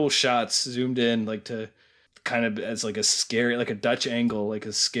some like cool shots zoomed in, like to kind of as like a scary, like a Dutch angle, like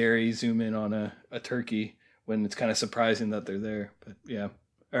a scary zoom in on a turkey when it's kind of surprising that they're there. But yeah.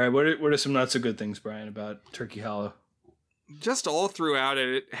 All right. What are some not so good things, Brian, about Turkey Hollow? Just all throughout it,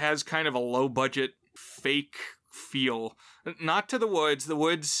 it has kind of a low budget fake feel. Not to the woods. The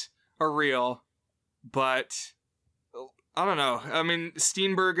woods are real, but I don't know. I mean,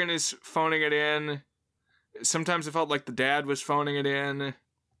 Steenburgen is phoning it in. Sometimes it felt like the dad was phoning it in.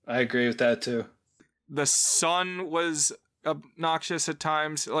 I agree with that too. The son was obnoxious at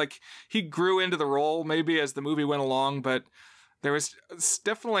times. Like, he grew into the role maybe as the movie went along, but there was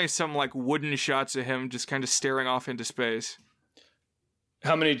definitely some like wooden shots of him just kind of staring off into space.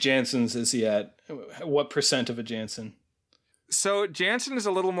 How many Jansons is he at? What % of a Jansen? So Jansen is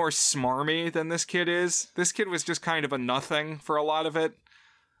a little more smarmy than this kid is. This kid was just kind of a nothing for a lot of it.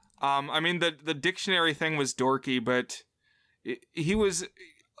 I mean, the dictionary thing was dorky, but he was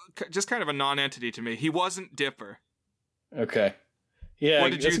just kind of a non-entity to me. He wasn't Dipper. Okay. Yeah.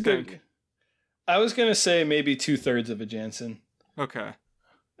 What did you think? I was going to say maybe 2/3 of a Jansen. Okay.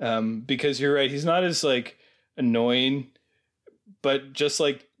 Because you're right. He's not as like annoying, but just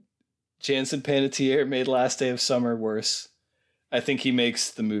like Jansen Panettiere made Last Day of Summer worse, I think he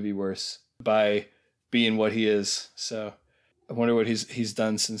makes the movie worse by being what he is. So I wonder what he's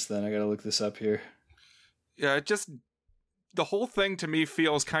done since then. I got to look this up here. Yeah, the whole thing to me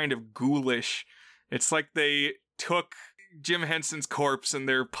feels kind of ghoulish. It's like they took Jim Henson's corpse and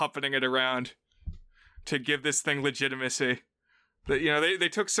they're puppeting it around to give this thing legitimacy. That, you know, they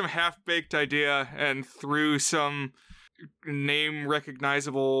took some half-baked idea and threw some name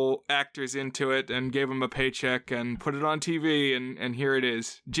recognizable actors into it and gave them a paycheck and put it on TV, and here it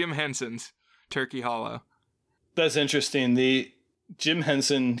is. Jim Henson's Turkey Hollow. That's interesting. The Jim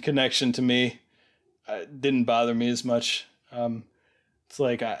Henson connection to me didn't bother me as much. It's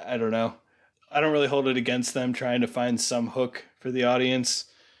like, I don't know. I don't really hold it against them trying to find some hook for the audience.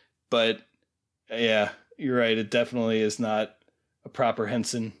 But yeah, you're right. It definitely is not a proper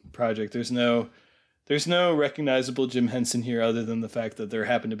Henson project. There's no recognizable Jim Henson here other than the fact that there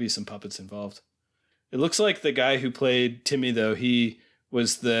happen to be some puppets involved. It looks like the guy who played Timmy, though, he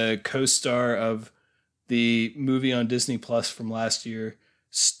was the co-star of the movie on Disney Plus from last year,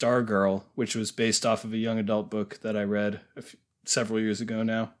 Stargirl, which was based off of a young adult book that I read several years ago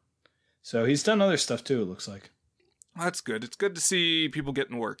now. So he's done other stuff too, it looks like. That's good. It's good to see people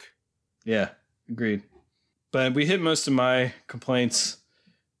getting work. Yeah, agreed. But we hit most of my complaints.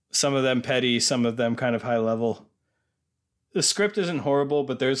 Some of them petty, some of them kind of high level. The script isn't horrible,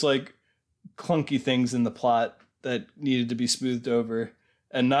 but there's like clunky things in the plot that needed to be smoothed over.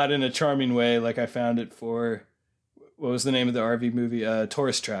 And not in a charming way like I found it for, what was the name of the RV movie?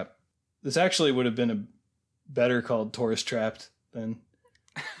 Tourist Trap. This actually would have been better called Tourist Trapped than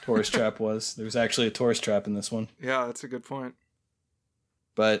Tourist Trap was. There was actually a tourist trap in this one. Yeah, that's a good point.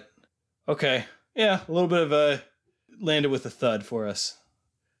 But, okay. Yeah, a little bit of a landed with a thud for us.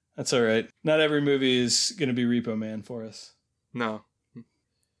 That's all right. Not every movie is going to be Repo Man for us. No.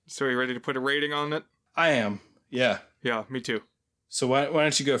 So are you ready to put a rating on it? I am. Yeah. Yeah, me too. So why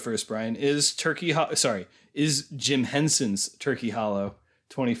don't you go first, Brian? Is Jim Henson's Turkey Hollow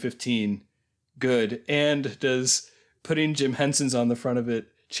 2015 good? And does putting Jim Henson's on the front of it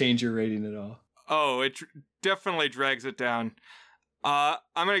change your rating at all? Oh, it definitely drags it down. I'm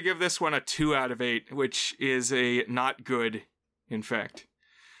going to give this one a 2 out of 8, which is a not good, in fact.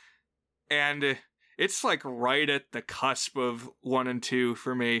 And it's like right at the cusp of 1 and 2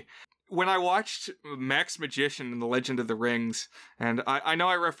 for me. When I watched Max Magician and The Legend of the Rings, and I know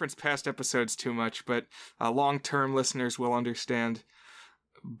I reference past episodes too much, but long-term listeners will understand.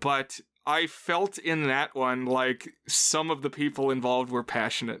 But I felt in that one like some of the people involved were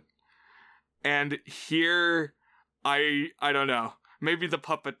passionate. And here, I don't know. Maybe the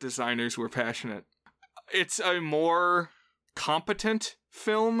puppet designers were passionate. It's a more competent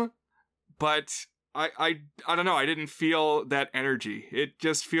film, but I don't know. I didn't feel that energy. It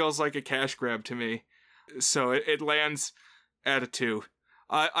just feels like a cash grab to me. So it lands at a 2.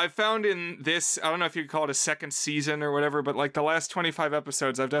 I found in this, I don't know if you could call it a second season or whatever, but like the last 25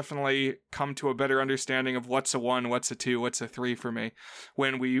 episodes, I've definitely come to a better understanding of what's a 1, what's a 2, what's a 3 for me,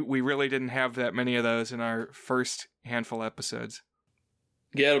 when we really didn't have that many of those in our first handful of episodes.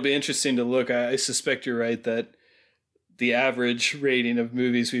 Yeah, it'll be interesting to look. I suspect you're right that the average rating of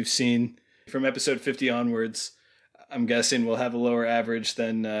movies we've seen from episode 50 onwards, I'm guessing will have a lower average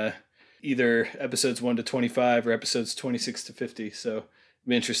than either episodes 1 to 25 or episodes 26 to 50. So it'll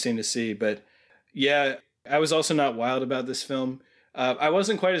be interesting to see. But yeah, I was also not wild about this film. I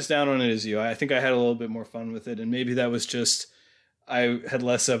wasn't quite as down on it as you. I think I had a little bit more fun with it. And maybe that was just, I had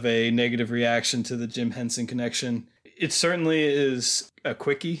less of a negative reaction to the Jim Henson connection. It certainly is a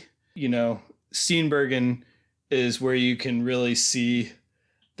quickie. You know, Steenbergen is where you can really see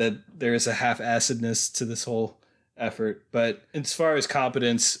that there is a half-assedness to this whole effort. But as far as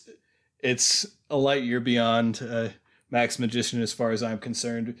competence, it's a light year beyond Max Magician as far as I'm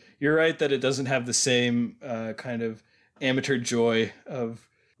concerned. You're right that it doesn't have the same kind of amateur joy of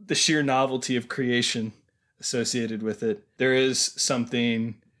the sheer novelty of creation associated with it. There is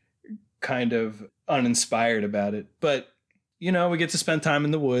something kind of uninspired about it. But, you know, we get to spend time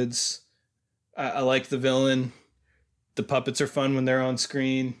in the woods. I like the villain. The puppets are fun when they're on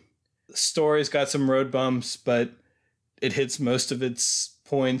screen. The story's got some road bumps, but it hits most of its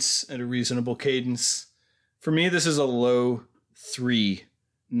points at a reasonable cadence. For me, this is a low 3,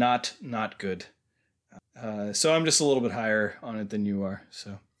 not good. So I'm just a little bit higher on it than you are.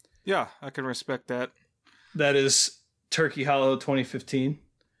 So yeah, I can respect that. That is Turkey Hollow 2015.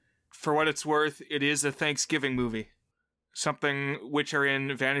 For what it's worth, it is a Thanksgiving movie. Something which are in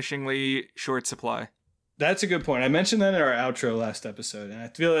vanishingly short supply. That's a good point. I mentioned that in our outro last episode, and I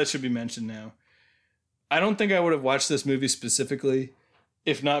feel that should be mentioned now. I don't think I would have watched this movie specifically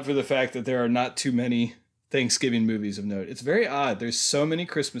if not for the fact that there are not too many Thanksgiving movies of note. It's very odd. There's so many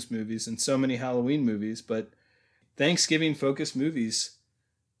Christmas movies and so many Halloween movies, but Thanksgiving-focused movies,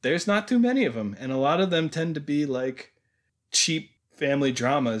 there's not too many of them, and a lot of them tend to be like cheap family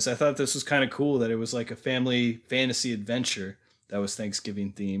dramas. I thought this was kind of cool that it was like a family fantasy adventure that was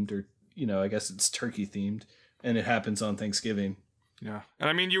Thanksgiving themed, or, you know, I guess it's turkey themed, and it happens on Thanksgiving. Yeah. And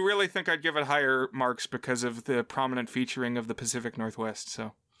I mean, you really think I'd give it higher marks because of the prominent featuring of the Pacific Northwest,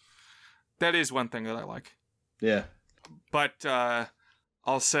 so that is one thing that I like. Yeah. But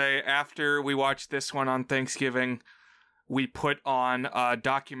I'll say after we watched this one on Thanksgiving, we put on a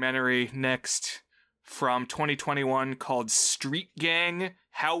documentary next from 2021 called Street Gang,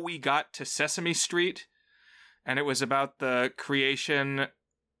 How We Got to Sesame Street. And it was about the creation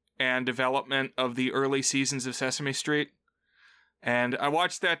and development of the early seasons of Sesame Street. And I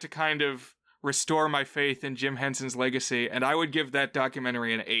watched that to kind of restore my faith in Jim Henson's legacy, and I would give that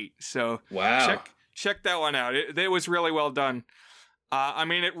documentary an 8. So wow. Check that one out. It was really well done. I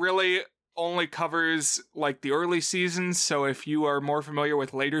mean, it really only covers like the early seasons, so if you are more familiar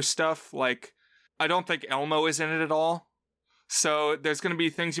with later stuff, like I don't think Elmo is in it at all. So there's going to be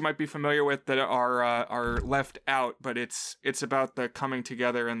things you might be familiar with that are left out, but it's about the coming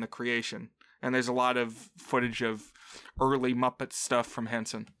together and the creation. And there's a lot of footage of early Muppet stuff from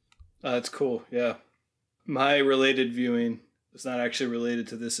Henson. That's cool, yeah. My related viewing was not actually related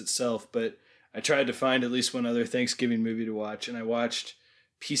to this itself, but I tried to find at least one other Thanksgiving movie to watch, and I watched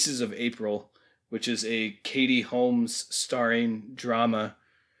Pieces of April, which is a Katie Holmes starring drama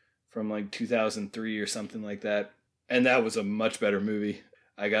from like 2003 or something like that. And that was a much better movie.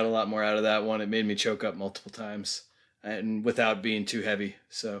 I got a lot more out of that one. It made me choke up multiple times, and without being too heavy.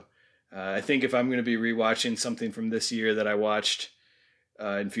 So I think if I'm going to be rewatching something from this year that I watched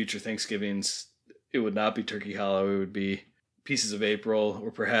in future Thanksgivings, it would not be Turkey Hollow. It would be Pieces of April,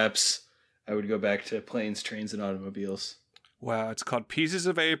 or perhaps I would go back to Planes, Trains, and Automobiles. Wow, it's called Pieces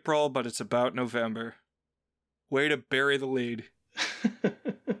of April, but it's about November. Way to bury the lead.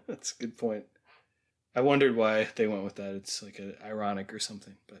 That's a good point. I wondered why they went with that. It's like ironic or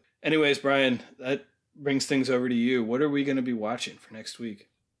something. But anyways, Brian, that brings things over to you. What are we going to be watching for next week?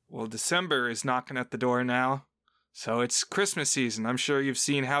 Well, December is knocking at the door now, so it's Christmas season. I'm sure you've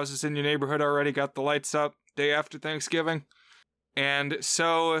seen houses in your neighborhood already got the lights up day after Thanksgiving. And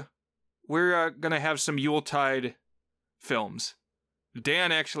so we're going to have some Yuletide films.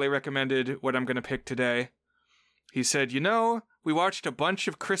 Dan actually recommended what I'm going to pick today. He said, we watched a bunch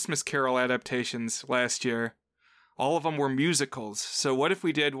of Christmas Carol adaptations last year. All of them were musicals. So what if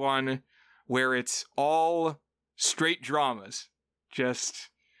we did one where it's all straight dramas? Just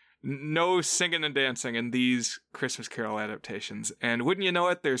no singing and dancing in these Christmas Carol adaptations. And wouldn't you know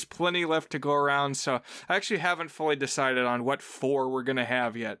it, there's plenty left to go around. So I actually haven't fully decided on what 4 we're going to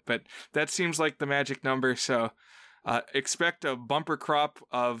have yet. But that seems like the magic number. So expect a bumper crop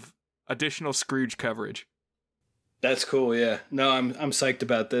of additional Scrooge coverage. That's cool, yeah. No, I'm psyched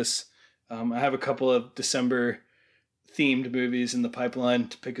about this. I have a couple of December themed movies in the pipeline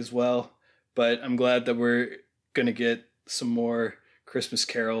to pick as well, but I'm glad that we're going to get some more Christmas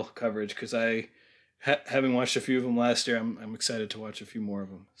Carol coverage because having watched a few of them last year, I'm excited to watch a few more of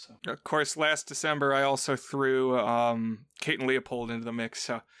them. So, of course, last December I also threw Kate and Leopold into the mix.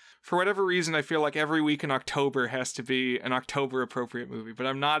 So for whatever reason, I feel like every week in October has to be an October appropriate movie, but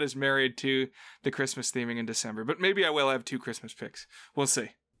I'm not as married to the Christmas theming in December. But maybe I will have 2 Christmas picks. We'll see.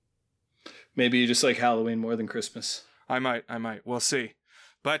 Maybe you just like Halloween more than Christmas. I might. We'll see.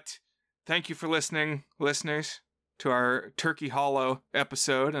 But thank you for listening, listeners, to our Turkey Hollow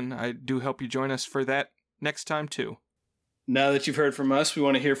episode, and I do hope you join us for that next time too. Now that you've heard from us, we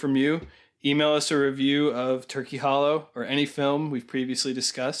want to hear from you. Email us a review of Turkey Hollow or any film we've previously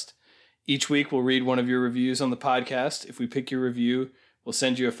discussed. Each week, we'll read one of your reviews on the podcast. If we pick your review, we'll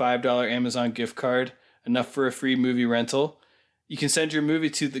send you a $5 Amazon gift card, enough for a free movie rental. You can send your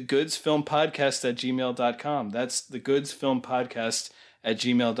movie to thegoodsfilmpodcast@gmail.com. That's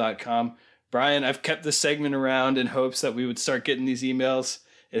thegoodsfilmpodcast@gmail.com. Brian, I've kept this segment around in hopes that we would start getting these emails.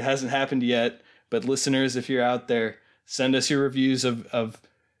 It hasn't happened yet, but listeners, if you're out there, send us your reviews of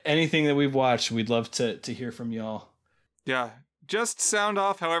anything that we've watched. We'd love to hear from y'all. Yeah, just sound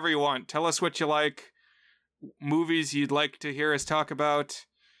off however you want. Tell us what you like, movies you'd like to hear us talk about.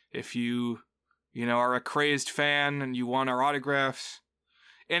 If you are a crazed fan and you want our autographs,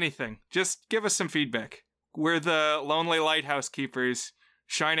 anything. Just give us some feedback. We're the lonely lighthouse keepers,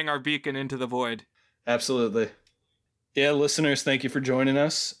 shining our beacon into the void. Absolutely. Yeah, listeners, thank you for joining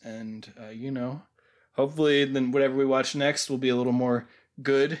us. And, hopefully then whatever we watch next will be a little more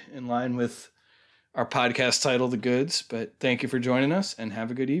good in line with our podcast title, The Goods. But thank you for joining us and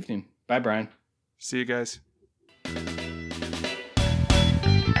have a good evening. Bye, Brian. See you guys.